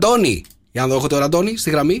 Αντώνη, για να δω, έχω τον Αντώνη στη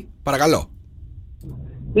γραμμή, παρακαλώ.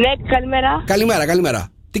 Ναι, καλημέρα. Καλημέρα.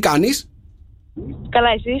 Τι κάνεις? Καλά,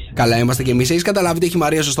 εσείς? Καλά, είμαστε κι εμείς. Έχεις καταλάβει τι έχει η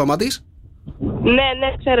Μαρία στο στόμα της?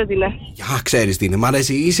 Ναι, ξέρω τι είναι. Ξέρεις τι είναι. Μ'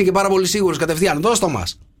 αρέσει. Είσαι και πάρα πολύ σίγουρος κατευθείαν. Δώσ' το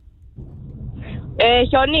μας.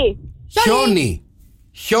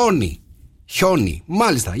 Χιόνι.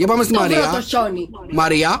 Μάλιστα. Για πάμε στη Μαρία.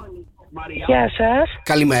 Μαρία. Γεια σας.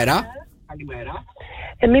 Καλημέρα.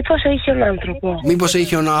 Μήπως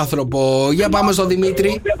έχει έναν άνθρωπο. Για πάμε στον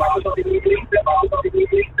Δημήτρη.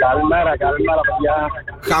 Καλημέρα, παιδιά.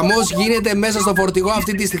 Χαμός γίνεται μέσα στο φορτηγό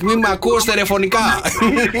αυτή τη στιγμή. Με ακούω στερεοφωνικά.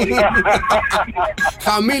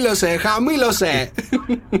 Χαμήλωσε.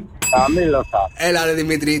 Έλα ρε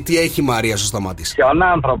Δημήτρη, τι έχει η Μαρία στο στόμα της?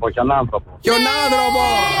 Χιονάνθρωπο.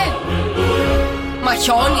 Μα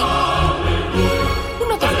χιόνι. Πού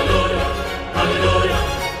να το βρω?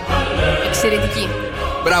 Εξαιρετική.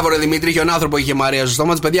 Μπράβο ρε Δημήτρη, χιονάνθρωπο είχε Μαρία στο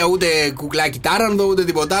στόμα της. Παιδιά, ούτε κουκλάκι τάρανδο, ούτε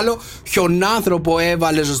τίποτα άλλο. Χιονάνθρωπο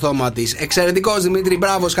έβαλε στο στόμα της. Εξαιρετικός Δημήτρη,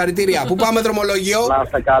 μπράβο, συγχαρητήρια. Πού πάμε δρομολόγιο? Να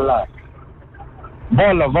είστε καλά.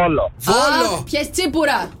 Βόλο. Πιες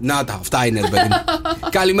τσίπουρα. Να τα, αυτά είναι ρε παιδί μου.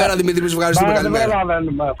 Καλημέρα Δημήτρη, σου ευχαριστούμε. Καλημέρα.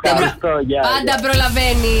 Πάντα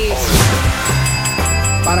προλαβαίνεις.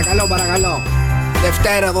 Παρακαλώ.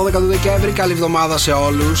 Δευτέρα 12 του Δεκέμβρη, καλή εβδομάδα σε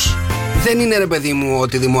όλους. Δεν είναι ρε παιδί μου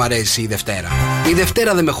ότι δεν μου αρέσει η Δευτέρα. Η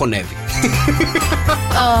Δευτέρα δεν με χωνεύει.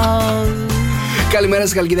 Καλημέρα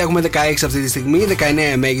στην Καλκίδα, έχουμε 16 αυτή τη στιγμή,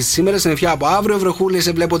 19 μέγιστη σήμερα, συννεφιά από αύριο,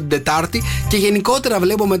 βροχούλες βλέπω την Τετάρτη και γενικότερα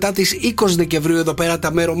βλέπω μετά τις 20 Δεκεμβρίου εδώ πέρα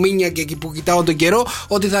τα μερομήνια και εκεί που κοιτάω τον καιρό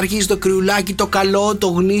ότι θα αρχίσει το κρυουλάκι, το καλό, το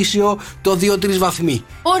γνήσιο, το 2-3 βαθμοί.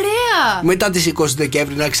 Ωραία! Μετά τις 20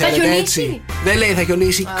 Δεκέμβρη να ξέρετε έτσι. Δεν λέει θα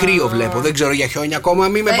χιονίσει, κρύο βλέπω, δεν ξέρω για χιόνια ακόμα,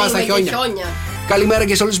 μην με πας στα χιόνια. Καλημέρα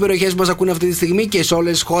και σε όλες τις περιοχές που μας ακούνε αυτή τη στιγμή και σε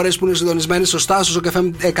όλες τις χώρες που είναι συντονισμένες σωστά στο Sok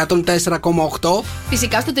FM 104,8.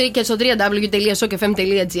 Φυσικά και στο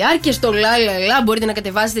www.sokfm.gr και στο LaLaLa μπορείτε να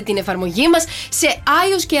κατεβάσετε την εφαρμογή μας σε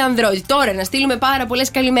iOS και Android. Τώρα να στείλουμε πάρα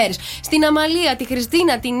πολλές καλημέρες στην Αμαλία, τη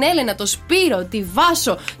Χριστίνα, την Έλενα, τον Σπύρο, τη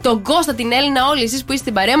Βάσο, τον Κώστα, την Έλενα, όλοι εσείς που είστε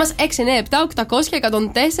στην παρέα μας.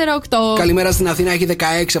 697-800-1048. Καλημέρα στην Αθήνα, έχει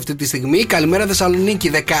 16 αυτή τη στιγμή. Καλημέρα Θεσσαλονίκη,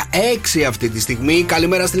 16 αυτή τη στιγμή.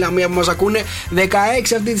 Καλημέρα στην Λαμία που μας ακούνε,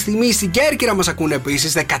 16 αυτή τη στιγμή. Στην Κέρκυρα μας ακούνε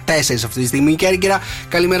επίσης, 14 αυτή τη στιγμή. Κέρκυρα,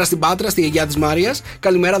 καλημέρα στην Πάτρα, στη Αγιά της Μαρίας.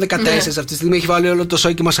 Καλημέρα 14 αυτή τη στιγμή. Έχει βάλει όλο το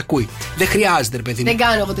σόι και μας ακούει. Δεν χρειάζεται, ρε παιδί. Δεν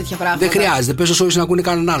κάνω εγώ τέτοια πράγματα. Δεν χρειάζεται. Πες ο σόι να ακούνε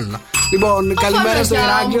κανέναν άλλον. Λοιπόν, καλημέρα στο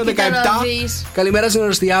Ηράκλειο, 17. Καλημέρα στην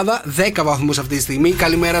Ορεστιάδα, 10 βαθμούς αυτή τη στιγμή.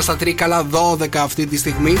 Καλημέρα στα Τρίκαλα, 12 αυτή τη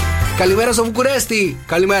στιγμή. Καλημέρα στο Βουκουρέστι.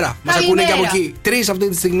 Καλημέρα. Μας ακούνε και από εκεί. 3 αυτή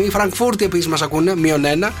τη στιγμή. Φραγκφούρτη επίσης μας ακούνε,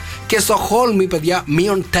 -1. Και στο Χόλμη, παιδιά,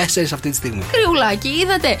 -4 αυτή τη στιγμή. Κρυουλάκι,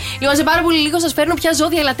 είδατε. Λοιπόν, σε πάρα πολύ λίγο σας φέρνω ποια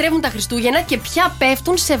ζώδια λατρεύουν τα Χριστούγεννα και ποια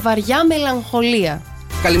πέφτουν σε βαριά μελαγχολία.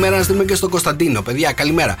 Καλημέρα να στείλουμε και στον Κωνσταντίνο, παιδιά.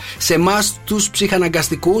 Καλημέρα. Σε εμάς τους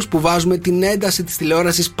ψυχαναγκαστικούς που βάζουμε την ένταση της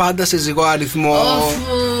τηλεόρασης πάντα σε ζυγό αριθμό.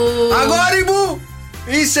 Αγόρι μου!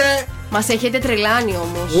 Είσαι! Μας έχετε τρελάνει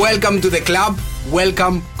όμως. Welcome to the club.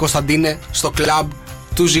 Welcome, Κωνσταντίνε, στο club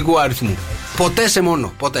του ζυγού αριθμού. Ποτέ σε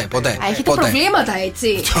μόνο. Ποτέ. Έχετε προβλήματα,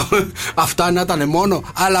 έτσι. Αυτά να ήταν μόνο.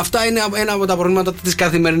 Αλλά αυτά είναι ένα από τα προβλήματα της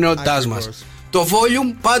καθημερινότητάς μας. Το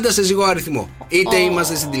volume πάντα σε ζυγό αριθμό. Είτε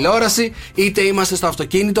είμαστε στην τηλεόραση, είτε είμαστε στο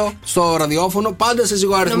αυτοκίνητο, στο ραδιόφωνο, πάντα σε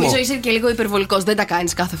ζυγό αριθμό. Νομίζω είσαι και λίγο υπερβολικός. Δεν τα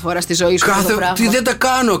κάνεις κάθε φορά στη ζωή σου. Τι δεν τα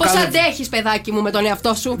κάνω. Πώς αντέχεις, παιδάκι μου, με τον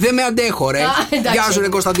εαυτό σου? Δεν με αντέχω, ρε. Γεια σου, ρε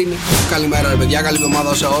Κωνσταντίνη. Καλημέρα, ρε παιδιά. Καλή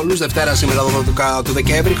εβδομάδα σε όλους. Δευτέρα σήμερα 12 του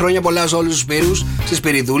Δεκέμβρη. Χρόνια πολλά σε όλους τους Σπύρους, στις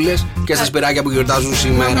Σπυριδούλες και στα σπυράκια που γιορτάζουν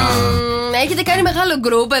σήμερα. Έχετε κάνει μεγάλο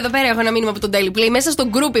group. Εδώ πέρα έχω ένα μήνυμα από τον Daily Play. Μέσα στο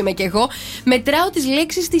group είμαι κι εγώ. Μετράω τις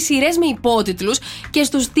λέξεις στις σειρές με υπότιτλους και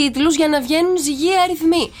στους τίτλους για να βγαίνουν ζυγοί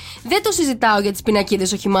αριθμοί. Δεν το συζητάω για τις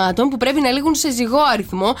πινακίδες οχημάτων που πρέπει να λήγουν σε ζυγό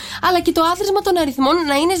αριθμό, αλλά και το άθροισμα των αριθμών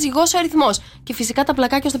να είναι ζυγός αριθμός. Και φυσικά τα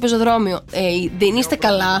πλακάκια στο πεζοδρόμιο. Δεν είστε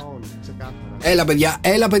καλά?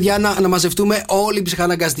 Έλα παιδιά να μαζευτούμε όλοι οι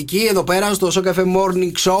ψυχαναγκαστικοί εδώ πέρα στο Sok FM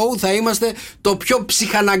Morning Show. Θα είμαστε το πιο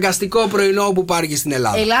ψυχαναγκαστικό πρωινό που υπάρχει στην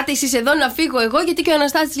Ελλάδα. Ελάτε εσείς εδώ να φύγω εγώ, γιατί και ο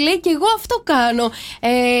Αναστάσης λέει και εγώ αυτό κάνω.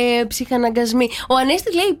 Ψυχαναγκασμοί. Ο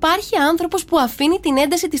Ανέστης λέει υπάρχει άνθρωπος που αφήνει την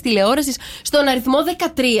ένταση της τηλεόρασης στον αριθμό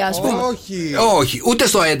 13, ας πούμε. Όχι, ούτε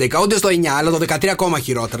στο 11, ούτε στο 9, αλλά το 13 ακόμα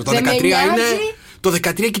χειρότερο. Το 13 είναι. Το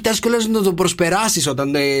 13 κοιτάς κιόλας να το προσπεράσεις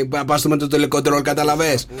όταν πας με το τελεκοντρόλ,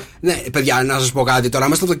 καταλαβες. Ναι, παιδιά, να σας πω κάτι τώρα.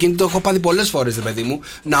 Μέσα στο αυτοκίνητο έχω πάθει πολλές φορές, παιδί μου,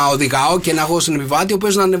 να οδηγάω και να έχω συνεπιβάτη ο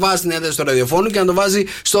οποίος να ανεβάζει την ένταση στο ραδιοφώνου και να το βάζει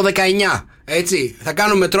στο 19. Έτσι. Θα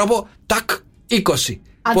κάνω με τρόπο τάκ. 20.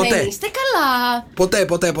 Αν ποτέ. δεν είστε καλά. Ποτέ.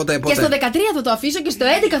 Και στο 13 θα το αφήσω και στο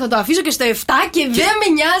 11 θα το αφήσω και στο 7 και δεν με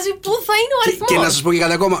νοιάζει πού θα είναι ο αριθμός. Και να σας πω και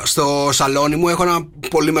κάτι ακόμα. Στο σαλόνι μου έχω ένα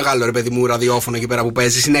πολύ μεγάλο ρε παιδί μου ραδιόφωνο εκεί πέρα που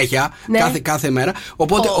παίζει συνέχεια. Ναι. Κάθε μέρα.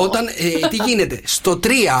 Οπότε όταν. Τι γίνεται. Στο 3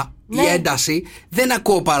 η ένταση δεν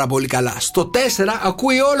ακούω πάρα πολύ καλά. Στο 4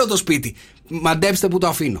 ακούει όλο το σπίτι. Μαντέψτε που το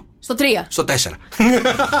αφήνω. Στο 3. Στο 4.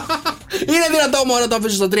 Είναι δυνατό μόνο να το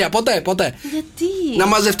αφήσω στο 3. Ποτέ. Γιατί? Να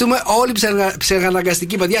μαζευτούμε όλοι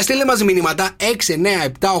ψυχαναγκαστικοί, παιδιά. Στείλτε μας μηνύματα 6, 9,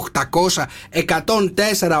 7, 800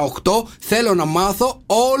 104, 8. Θέλω να μάθω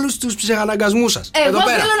όλους τους ψυχαναγκασμούς σας. Εγώ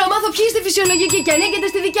θέλω να μάθω ποιοι είστε φυσιολογικοί και ανήκετε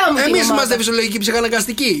στη δικιά μου. Εμείς είμαστε φυσιολογικοί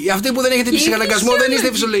ψυχαναγκαστικοί. Αυτοί που δεν έχετε ψυχαναγκασμό δεν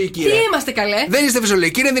είστε φυσιολογικοί. Τι είμαστε καλέ? Δεν είστε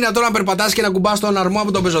φυσιολογικοί. Είναι δυνατόν να περπατάς και να κουμπάς τον αρμό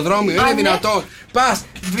από το πεζοδρόμιο? Είναι δυνατόν? Πας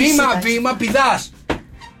βήμα πηδάς.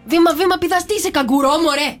 Βήμα πηδάς, τι είσαι καγκουρό,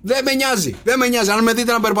 μωρέ? Δεν με νοιάζει. Αν με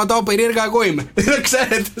δείτε να περπατάω περίεργα, εγώ είμαι. Δεν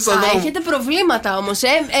ξέρετε στον δρόμο. Έχετε προβλήματα όμως,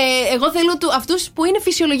 εγώ θέλω αυτούς που είναι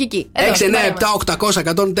φυσιολογικοί. 6, 9, 7, 800,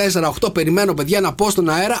 104, 8. Περιμένω, παιδιά, να πω στον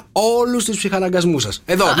αέρα όλους τους ψυχαναγκασμούς σας.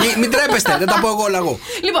 Εδώ, μην τρέπεστε, δεν τα πω εγώ λαγό.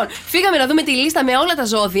 Λοιπόν, φύγαμε να δούμε τη λίστα με όλα τα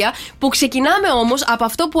ζώδια. Που ξεκινάμε όμως από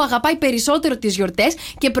αυτό που αγαπάει περισσότερο τις γιορτές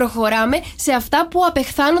και προχωράμε σε αυτά που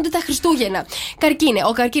απεχθάνονται τα Χριστούγεννα. Καρκίνε.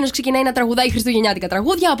 Ο καρκίνος ξεκινάει να τραγουδάει χριστουγεννιάτικα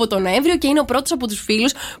τραγούδια από τον Νοέμβριο και είναι ο πρώτος από τους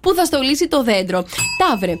φίλους που θα στολίσει το δέντρο.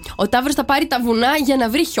 Ταύρε. Ο Ταύρος θα πάρει τα βουνά για να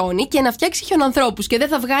βρει χιόνι και να φτιάξει χιονανθρώπους και δεν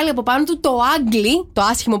θα βγάλει από πάνω του το άγγλι, το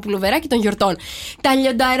άσχημο πουλοβεράκι των γιορτών. Τα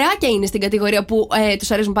λιονταράκια είναι στην κατηγορία που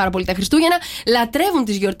τους αρέσουν πάρα πολύ τα Χριστούγεννα. Λατρεύουν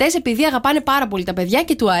τις γιορτές επειδή αγαπάνε πάρα πολύ τα παιδιά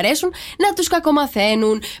και του αρέσουν να τους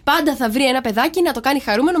κακομαθαίνουν. Πάντα θα βρει ένα παιδάκι να το κάνει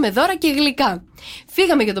χαρούμενο με δώρα και γλυκά.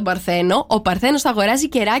 Φύγαμε για τον Παρθένο. Ο Παρθένος θα αγοράζει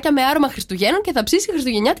κεράκια με άρωμα Χριστουγέννων και θα ψήσει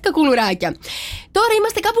χριστουγεννιάτικα κουλουράκια. Τώρα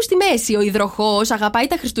είμαστε κάπου στη μέση. Ο Υδροχόος αγαπάει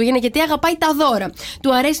τα Χριστούγεννα γιατί αγαπάει τα δώρα.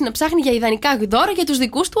 Του αρέσει να ψάχνει για ιδανικά δώρα για τους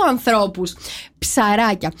δικούς του ανθρώπους.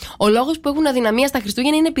 Ψαράκια. Ο λόγος που έχουν αδυναμία στα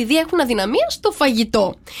Χριστούγεννα είναι επειδή έχουν αδυναμία στο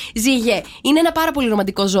φαγητό. Ζυγέ. Είναι ένα πάρα πολύ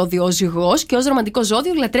ρομαντικό ζώδιο ο ζυγός και ως ρομαντικό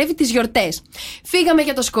ζώδιο λατρεύει τις γιορτές. Φύγαμε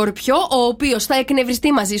για το Σκορπιό, ο οποίος θα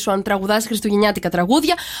εκνευριστεί μαζί σου αν τραγουδάς χριστουγεννιάτικα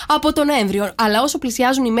τραγούδια από τον Νοέμβριο. Αλλά όσο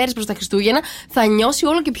πλησιάζουν οι μέρες προς τα Χριστούγεννα, θα νιώσει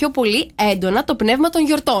όλο και πιο πολύ έντονα το πνεύμα των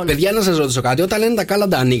γιορτών. Παιδιά, να σας ρωτήσω κάτι. Όταν λένε τα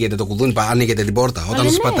κάλαντα, ανοίγετε το κουδούνι, ανοίγετε την πόρτα. Όταν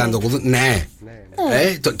σας πατάνε το κουδούνι. Ναι.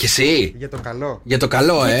 Και εσύ. Για το καλό. Για το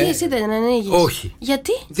καλό, Γιατί εσύ δεν ανοίγεις? Όχι.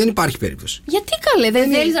 Γιατί? Δεν υπάρχει περίπτωση. Γιατί καλέ,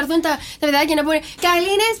 δεν θέλεις να έρθουν τα παιδάκια να πούνε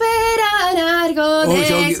καληνεσπέρα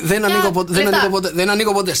αργότερα? Όχι, δεν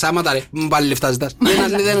ανοίγω ποτέ. Σάματα ρε, μου πάλι λεφτά ζητάς.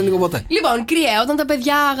 Δεν ανοίγω ποτέ. Λοιπόν, Κρυέ, όταν τα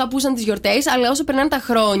παιδιά αγαπούσαν τις γιορτές, αλλά όσο περνάνε τα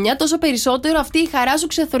χρόνια, τόσο περισσότερο αυτή η χαρά σου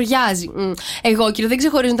ξεθοριάζει. Εγώ, κύριε, δεν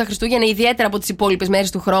ξεχωρίζουν τα Χριστούγεννα ιδιαίτερα από τις υπόλοιπες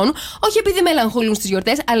μέρες του χρόνου, όχι επειδή μελαγχολούν στις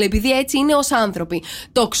γιορτές, αλλά επειδή έτσι είναι ως άνθρωποι.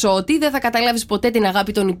 Το Ξώτη, δεν θα καταλάβεις ποτέ την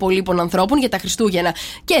αγάπη των υπολείπων ανθρώπων για τα Χριστούγεννα.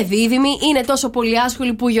 Και Δίδυμοι, είναι τόσο πολύ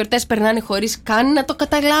άσχολοι που οι γιορτές περνάνε χωρίς καν να το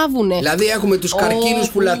καταλάβουν. Δηλαδή, έχουμε τους καρκίνους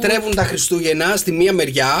που λατρεύουν τα Χριστούγεννα στη μία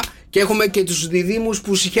μεριά. Και έχουμε και τους διδύμους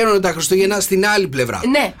που συχαίνουν τα Χριστούγεννα στην άλλη πλευρά.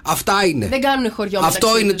 Ναι. Αυτά είναι. Δεν κάνουν χωριό μεταξύ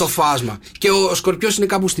Αυτό είναι τους. το φάσμα. Και ο Σκορπιός είναι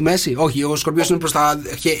κάπου στη μέση. Όχι, ο Σκορπιός είναι προς τα.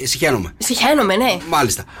 Συχαίνομαι. Συχαίνομαι, ναι.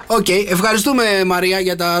 Μάλιστα. Οκ. Ευχαριστούμε, Μαρία,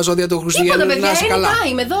 για τα ζώδια του Χριστουγέννου. Τίποτα, παιδιά, καλά.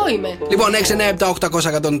 είμαι, εδώ είμαι. Λοιπόν, 6, 9, 7, 800,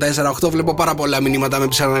 104, 8. Βλέπω πάρα πολλά μηνύματα με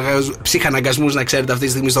ψυχαναγκασμούς, να ξέρετε, αυτή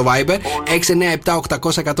τη στιγμή στο Viber. 6, 9, 7,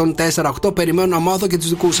 800, 104, 8. Περιμένω να μάθω και τους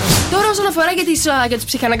δικούς σας. Τώρα, όσον αφορά για τους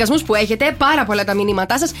ψυχαναγκασμούς που έχετε, πάρα πολλά τα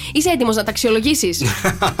μηνύματά σας. Είσαι έτοιμος να τα αξιολογήσεις?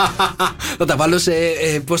 Θα τα βάλω σε.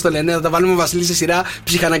 Πώς το λένε, θα τα βάλουμε, Βασίλη, σε σειρά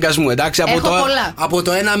ψυχαναγκασμού, εντάξει. Από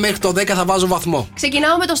το 1 μέχρι το 10 θα βάζω βαθμό.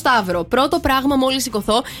 Ξεκινάω με το Σταύρο. Πρώτο πράγμα, μόλις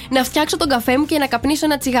σηκωθώ, να φτιάξω τον καφέ μου και να καπνίσω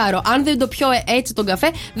ένα τσιγάρο. Αν δεν το πιω έτσι τον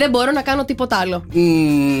καφέ, δεν μπορώ να κάνω τίποτα άλλο.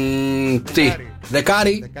 Τι?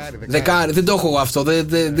 Δεκάρι. Δεν το έχω αυτό.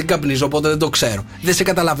 Δεν καπνίζω, οπότε δεν το ξέρω. Δεν σε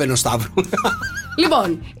καταλαβαίνω, Σταύρο.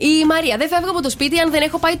 Λοιπόν, η Μαρία, δεν φεύγω από το σπίτι αν δεν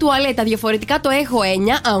έχω πάει τουαλέτα. Διαφορετικά το έχω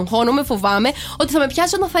 9. Αγχώνομαι, φοβάμαι ότι θα με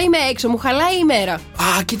πιάσει όταν θα είμαι έξω. Μου χαλάει η ημέρα.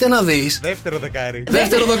 Α, κοίτα να δεις. Δεύτερο δεκάρι.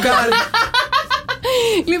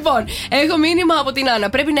 Λοιπόν, έχω μήνυμα από την Άννα.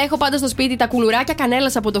 Πρέπει να έχω πάντα στο σπίτι τα κουλουράκια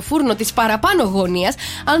κανέλας από το φούρνο της παραπάνω γωνίας.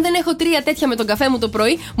 Αν δεν έχω 3 τέτοια με τον καφέ μου το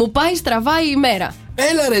πρωί, μου πάει στραβά η ημέρα.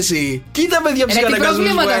 Έλα ρε εσύ. Κοίτα, παιδιά,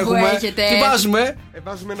 ψυχαναγκασμούς που έχουμε. Τι βάζουμε?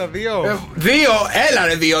 Βάζουμε ένα 2. 2, έλα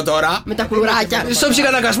ρε 2 τώρα. Με τα κουλουράκια. Στο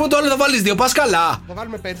ψυχαναγκασμό το άλλο θα βάλεις 2, πας καλά. Θα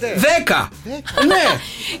βάλουμε 5. 10. Ναι.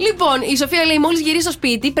 Λοιπόν, η Σοφία λέει: μόλις γυρίσω στο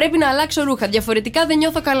σπίτι, πρέπει να αλλάξω ρούχα. Διαφορετικά δεν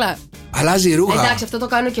νιώθω καλά. Αλλάζει ρούχα. Εντάξει, αυτό το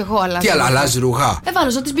κάνω κι εγώ, αλλά. Τι αλλάζει ρούχα?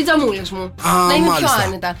 Βάλω τις πιτζαμούλες μου. Να είμαι πιο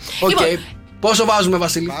άνετα. Λοιπόν, πόσο βάζουμε,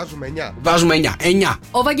 Βασίλη? Βάζουμε 9. 9.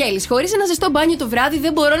 Ο Βαγγέλης, χωρίς ένα ζεστό μπάνιο το βράδυ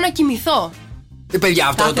δεν μπορώ να κοιμηθώ. Παιδιά,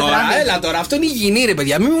 αυτό τώρα, έλα τώρα, αυτό είναι υγιεινή, ρε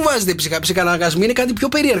παιδιά. Μην μου βάζετε ψυχαναγκασμοί, είναι κάτι πιο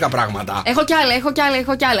περίεργα πράγματα. Έχω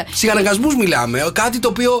κι άλλα. Ψυχαναγκασμούς μιλάμε. Κάτι το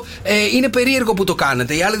οποίο είναι περίεργο που το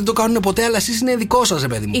κάνετε. Οι άλλοι δεν το κάνουν ποτέ, αλλά εσείς είναι δικό σας,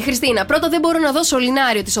 παιδί μου. Η Χριστίνα, πρώτο, δεν μπορώ να δω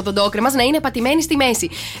σωληνάριο της οδοντόκρεμας να είναι πατημένη στη μέση.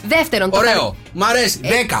 Δεύτερον, ωραίο, μ' αρέσει.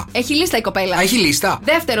 10. Έχει λίστα η κοπέλα. Έχει λίστα.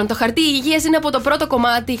 Δεύτερον, το χαρτί υγείας είναι από το πρώτο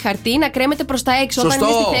κομμάτι χαρτί να κρέμεται προς τα έξω όταν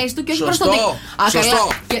είναι στη θέση του και όχι προς το δίκτυο.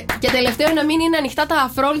 Και τελευταίο, να μην είναι ανοιχτά τα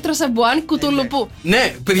αφρόλυτρα σαμπουάν κουτουλουπού.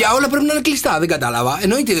 Ναι, παιδιά, όλα πρέπει να είναι κλειστά. Δεν κατάλαβα.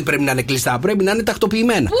 Εννοείται δεν πρέπει να είναι κλειστά. Πρέπει να είναι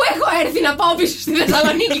τακτοποιημένα. Πού έχω έρθει να πάω πίσω στη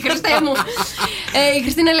Θεσσαλονίκη, Χριστέ μου. Η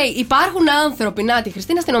Χριστίνα λέει: υπάρχουν άνθρωποι. Να, τη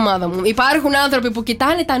Χριστίνα στην ομάδα μου. Υπάρχουν άνθρωποι που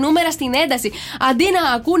κοιτάνε τα νούμερα στην ένταση αντί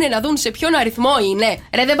να ακούνε να δουν σε ποιον αριθμό είναι.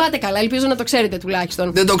 Ρε, δεν πάτε καλά. Ελπίζω να το ξέρετε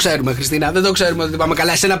τουλάχιστον. Δεν το ξέρουμε, Χριστίνα. Δεν το ξέρουμε ότι πάμε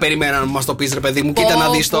καλά. Εσένα περιμένα να μας το πεις, ρε παιδί μου. Κοίτα να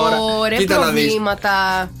δεις τώρα. Κοίτα να δεις.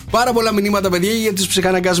 Πάρα πολλά μηνύματα, παιδιά, για τους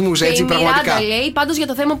ψυχαναγκασμούς. Έτσι, πραγματικά. Λέει, πάντως για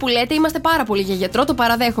το θέμα που λέτε, είμαστε πάρα πολύ για γιατρό. Το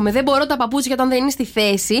παραδέχομαι. Δεν μπορώ τα παπούτσια όταν δεν είναι στη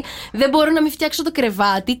θέση. Δεν μπορώ να μην φτιάξω το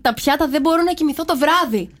κρεβάτι. Τα πιάτα δεν μπορώ να κοιμηθώ το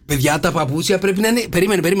βράδυ. Παιδιά, τα παπούτσια πρέπει να είναι.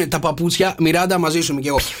 Περίμενε. Τα παπούτσια, Μιράντα, μαζί σου είμαι κι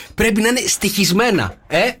εγώ. Πρέπει να είναι στοιχισμένα.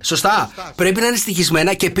 Σωστά. Πρέπει να είναι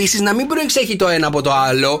στοιχισμένα και επίσης να μην προεξέχει το ένα από το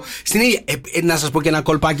άλλο. Στην ίδια. Να σας πω και ένα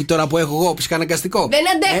κολπάκι τώρα που έχω εγώ, ψυχαναγκαστικό. Δεν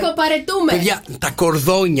αντέχω, παρετούμε. Παιδιά, τα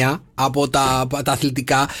κορδόνια από τα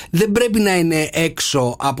αθλητικά δεν πρέπει να είναι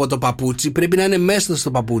έξω από το παπούτσι, πρέπει να είναι μέσα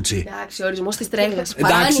στο παπούτσι. Εντάξει, ορισμός της τρέλας.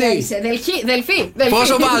 Εντάξει. Δελφή.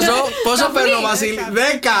 Πόσο βάζω, πόσο παίρνω, Βασίλη?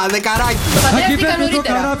 10, δεκαράκι. Παντρεύτηκα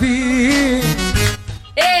νωρίτερα.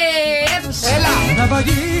 Έλα! Να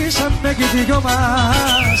βαγίσαμε και οι δυο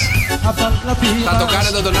μας. Θα το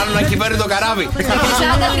κάνετε τον άλλο να κυβέρνει το καράβι.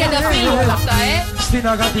 Σαν τα τριανταφύλλου όλα αυτά, στην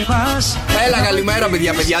αγάπη μας. Έλα, καλημέρα,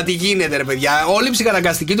 παιδιά. Τι γίνεται, ρε παιδιά? Όλοι οι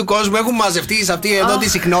ψυχαναγκαστικοί του κόσμου έχουν μαζευτεί σε αυτή εδώ τη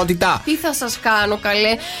συχνότητα. Τι θα σας κάνω,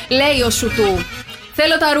 καλέ? Λέει ο Σουτού: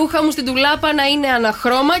 θέλω τα ρούχα μου στην τουλάπα να είναι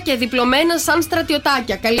αναχρώμα και διπλωμένα σαν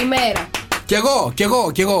στρατιωτάκια. Καλημέρα.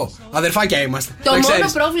 Κι εγώ. Αδερφάκια είμαστε. Το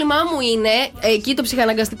μόνο πρόβλημά μου είναι, εκεί το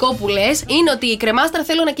ψυχαναγκαστικό που λες, είναι ότι η κρεμάστρα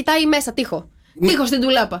θέλω να κοιτάει μέσα τείχο. Τείχο στην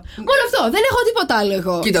τουλάπα. Μόνο αυτό. Δεν έχω τίποτα άλλο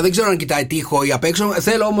εγώ. Κοίτα, δεν ξέρω αν κοιτάει τείχο ή απ' έξω.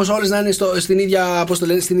 Θέλω όμως όλες να είναι στην ίδια, πώς το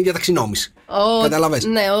λένε, στην ίδια ταξινόμηση. Καταλαβες.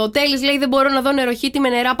 Ναι, ο Τέλης λέει: δεν μπορώ να δω νεροχύτη με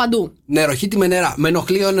νερά παντού. Νεροχύτη με νερά. Με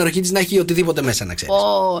ενοχλεί ο νεροχύτης να έχει οτιδήποτε μέσα, να ξέρεις.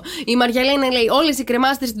 Η Μαριαλένα λέει: όλες οι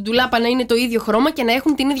κρεμάστρες στην τουλάπα να είναι το ίδιο χρώμα και να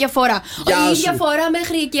έχουν την ίδια φορά. Η ίδια φορά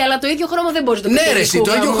μέχρι εκεί, αλλά το ίδιο χρώμα δεν μπορείς να το πεις. Ναι, ρε,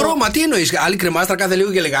 το ίδιο χρώμα. Τι εννοείς? Άλλη κρεμάστρα κάθε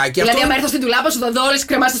λίγο και λιγάκι. Δηλαδή, αν έρθω στην τουλάπα σου θα δω όλες οι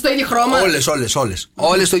κρεμάστρες το ίδιο χρώμα.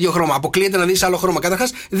 Όλες το ίδιο χρώμα. Αποκλείεται να δεις άλλο χρώμα.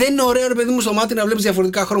 Καταρχάς, δεν είναι ωραίο, ρε παιδί μου, στο μάτι να βλέπεις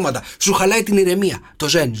διαφορετικά χρώματα. Σου χαλάει την ηρεμία. Το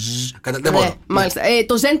ζεν. Δεν μπορώ. Μάλιστα.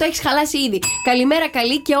 Το ζεν το έχεις χαλάσει ήδη. Καλημέρα,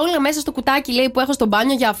 καλή, και όλα μέσα στο κουτάκι, λέει, που έχω στο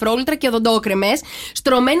μπάνιο για αφρόλυτρα και οδοντόκρεμες.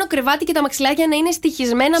 Στρωμένο κρεβάτι και τα μαξιλάκια να είναι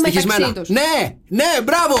στοιχισμένα μεταξύ τους. Ναι,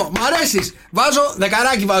 μπράβο, μ' αρέσεις. Βάζω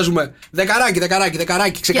δεκαράκι, βάζουμε. Δεκαράκι,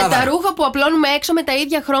 ξεκάθαρα. Και τα ρούχα που απλώνουμε έξω με τα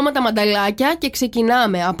ίδια χρώματα μανταλάκια και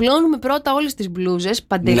ξεκινάμε. Απλώνουμε πρώτα όλες τις μπλούζες,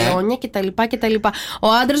 παντελόνια κτλ. Ο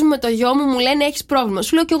άντρας μου με το γιο μου λένε: έχεις πρόβλημα.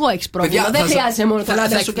 Σου λέω κι εγώ: έχεις πρόβλημα. Δεν χρειάζεται μόνο τον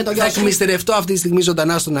άντρα σου και το γιο σου. Θα εκμυστερευτώ αυτή τη στιγμή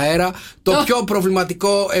ζωντανά στον αέρα το πιο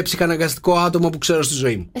προβληματικό ψυχαναγκαστικό άτομο που ξέρω στη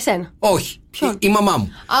ζωή μου. Εσένα? Όχι. Η μαμά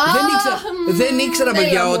μου. Δεν ήξερα,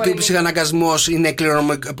 παιδιά, ότι ο ψυχαναγκασμός είναι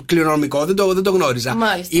κληρονομικό. Δεν το γνώριζα.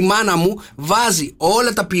 Μάλιστα. Η μάνα μου βάζει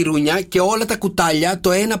όλα τα πυρούνια και όλα τα κουτάλια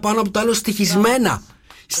το ένα πάνω από το άλλο στοιχισμένα.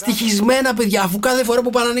 Στοιχισμένα, παιδιά, αφού κάθε φορά που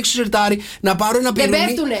πάω να ανοίξω το σιρτάρι να πάρω ένα πυρούνι. Δεν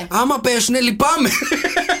πέφτουνε. Άμα πέσουνε, λυπάμαι.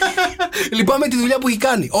 Λυπάμαι τη δουλειά που έχει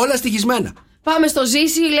κάνει. Όλα στοιχισμένα. Πάμε στο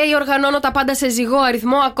Ζήση, λέει: οργανώνω τα πάντα σε ζυγό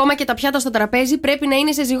αριθμό, ακόμα και τα πιάτα στο τραπέζι πρέπει να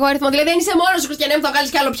είναι σε ζυγό αριθμό. Δηλαδή δεν είσαι μόνος σου, Χριστιανέ μου, θα βγάλεις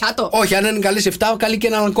κι άλλο πιάτο. Όχι, αν είναι καλή 7, καλή και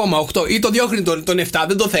έναν ακόμα 8. Ή το διώχνει τον 7,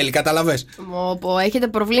 δεν το θέλει, καταλαβες. Έχετε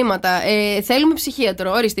προβλήματα. Θέλουμε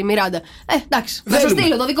ψυχίατρο, ορίστε, Μιράντα. Εντάξει, θα σας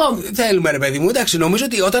στείλω το δικό μου. Θέλουμε, ρε παιδί μου, εντάξει, νομίζω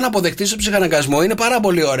ότι όταν αποδεχτείς το ψυχαναγκασμό είναι πάρα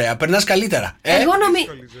πολύ ωραία. Περνάς καλύτερα. Εγώ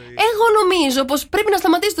νομίζω πως πρέπει να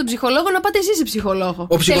σταματήσει τον ψυχολόγο να πάτε εσείς σε ψυχολόγο.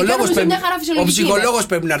 Ο ψυχολόγος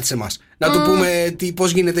πρέπει να έρθει σε εμάς. Να του πούμε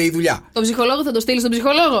πώς γίνεται η δουλειά. Τον ψυχολόγο θα το στείλει στον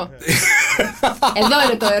ψυχολόγο. Εδώ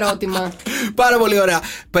είναι το ερώτημα. Πάρα πολύ ωραία.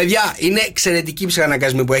 Παιδιά, είναι εξαιρετικοί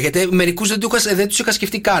ψυχαναγκασμοί που έχετε. Μερικούς δεν τους είχα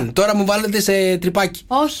σκεφτεί καν. Τώρα μου βάλετε σε τρυπάκι.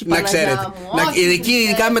 Όχι, να ξέρετε. Εκεί,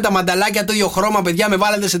 ειδικά με τα μανταλάκια το ίδιο χρώμα, παιδιά, με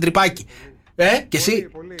βάλετε σε τρυπάκι. Και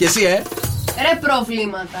εσύ, Ρε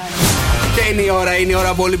προβλήματα. Και είναι η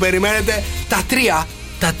ώρα που όλοι περιμένετε.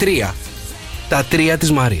 Τα τρία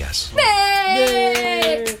της Μαρίας. Ναι!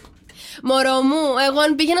 Μωρό μου, εγώ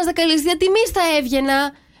αν πήγαινα στα Καλυστία, τι μη θα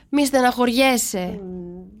έβγαινα? Μη στεναχωριέσαι.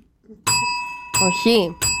 Όχι.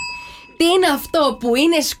 Τι είναι αυτό που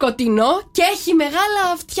είναι σκοτεινό και έχει μεγάλα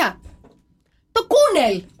αυτιά? Το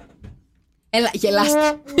κούνελ. Έλα,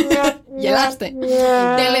 γελάστε. Γελάστε.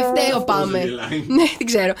 Τελευταίο πάμε. Ναι, δεν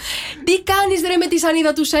ξέρω. Τι κάνεις ρε με τη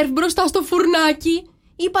σανίδα του σερφ μπροστά στο φουρνάκι?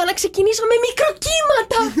 Είπα να ξεκινήσω με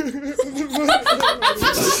μικροκύματα.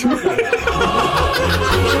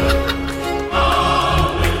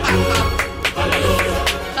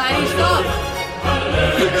 Ευχαριστώ.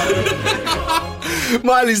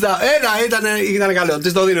 Μάλιστα. Ήταν καλό.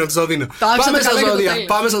 Της το δίνω.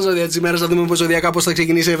 Πάμε στα ζώδια της ημέρας να δούμε πώς ζωδιακά πώς θα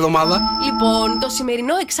ξεκινήσει η εβδομάδα. Λοιπόν, το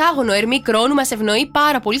σημερινό εξάγωνο Ερμή Κρόνου μας ευνοεί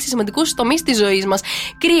πάρα πολύ σε σημαντικούς τομείς της ζωής μας.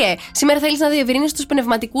 Κριέ, σήμερα θέλεις να διευρύνεις τους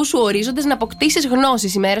πνευματικούς σου ορίζοντες, να αποκτήσεις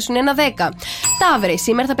γνώσεις. Η μέρα σου είναι ένα 10. Ταύρε,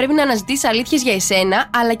 σήμερα θα πρέπει να αναζητήσεις αλήθειες για εσένα,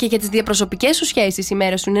 αλλά και για τις διαπροσωπικές σου σχέσεις. Η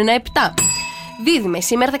μέρα σου είναι ένα 7. Δίδυμε,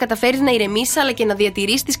 σήμερα θα καταφέρεις να ηρεμήσεις αλλά και να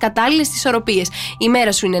διατηρήσεις τις κατάλληλες ισορροπίες. Η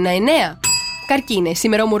μέρα σου είναι ένα 9. Καρκίνε,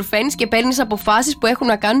 σήμερα ομορφαίνεις και παίρνεις αποφάσεις που έχουν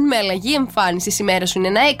να κάνουν με αλλαγή εμφάνισης. Η μέρα σου είναι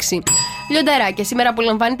ένα 6. Λιονταράκια, σήμερα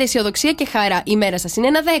απολαμβάνετε αισιοδοξία και χαρά. Η μέρα σας είναι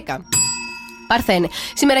ένα 10. Παρθένε,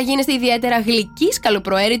 σήμερα γίνεστε ιδιαίτερα γλυκείς,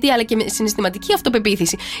 καλοπροαίρετοι αλλά και με συναισθηματική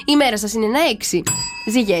αυτοπεποίθηση. Η μέρα σας είναι ένα 6.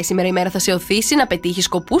 Ζυγέ, σήμερα η μέρα θα σε οθήσει να πετύχεις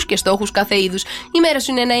σκοπούς και στόχους κάθε είδους. Η μέρα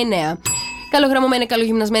σου είναι ένα 9. Καλογραμμωμένοι,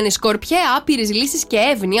 καλογυμνασμένοι Σκορπιέ, άπειρες λύσεις και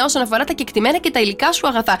εύνοια όσον αφορά τα κεκτημένα και τα υλικά σου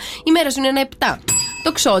αγαθά. Η μέρα σου είναι ένα 7.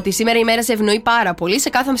 Τοξότη, σήμερα η μέρα σε ευνοεί πάρα πολύ σε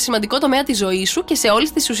κάθε σημαντικό τομέα της ζωής σου και σε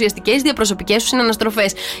όλες τις ουσιαστικές διαπροσωπικές σου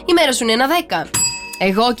συναναστροφές. Η μέρα σου είναι ένα 10.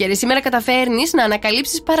 Εγώ και σήμερα καταφέρνεις να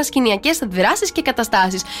ανακαλύψεις παρασκηνιακές δράσεις και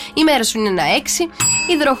καταστάσεις. Η μέρα σου είναι ένα 6.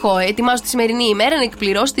 Υδροχόε, ετοιμάζω τη σημερινή ημέρα να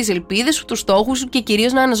εκπληρώσεις τις ελπίδες σου, τους στόχους σου και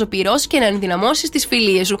κυρίως να αναζωπυρώσεις και να ενδυναμώσεις τις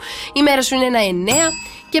φιλίες σου. Η μέρα σου είναι ένα 9.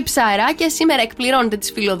 Και ψαράκια, σήμερα εκπληρώνετε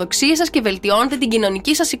τις φιλοδοξίες σας και βελτιώνετε την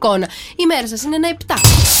κοινωνική σας εικόνα. Η μέρα σας είναι ένα 7.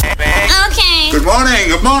 Okay. Good morning,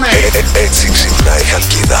 good morning. Έτσι ξυπνάει η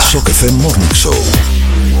Χαλκίδα. Sok FM Morning Show.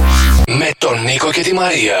 Με τον Νίκο και τη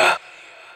Μαρία.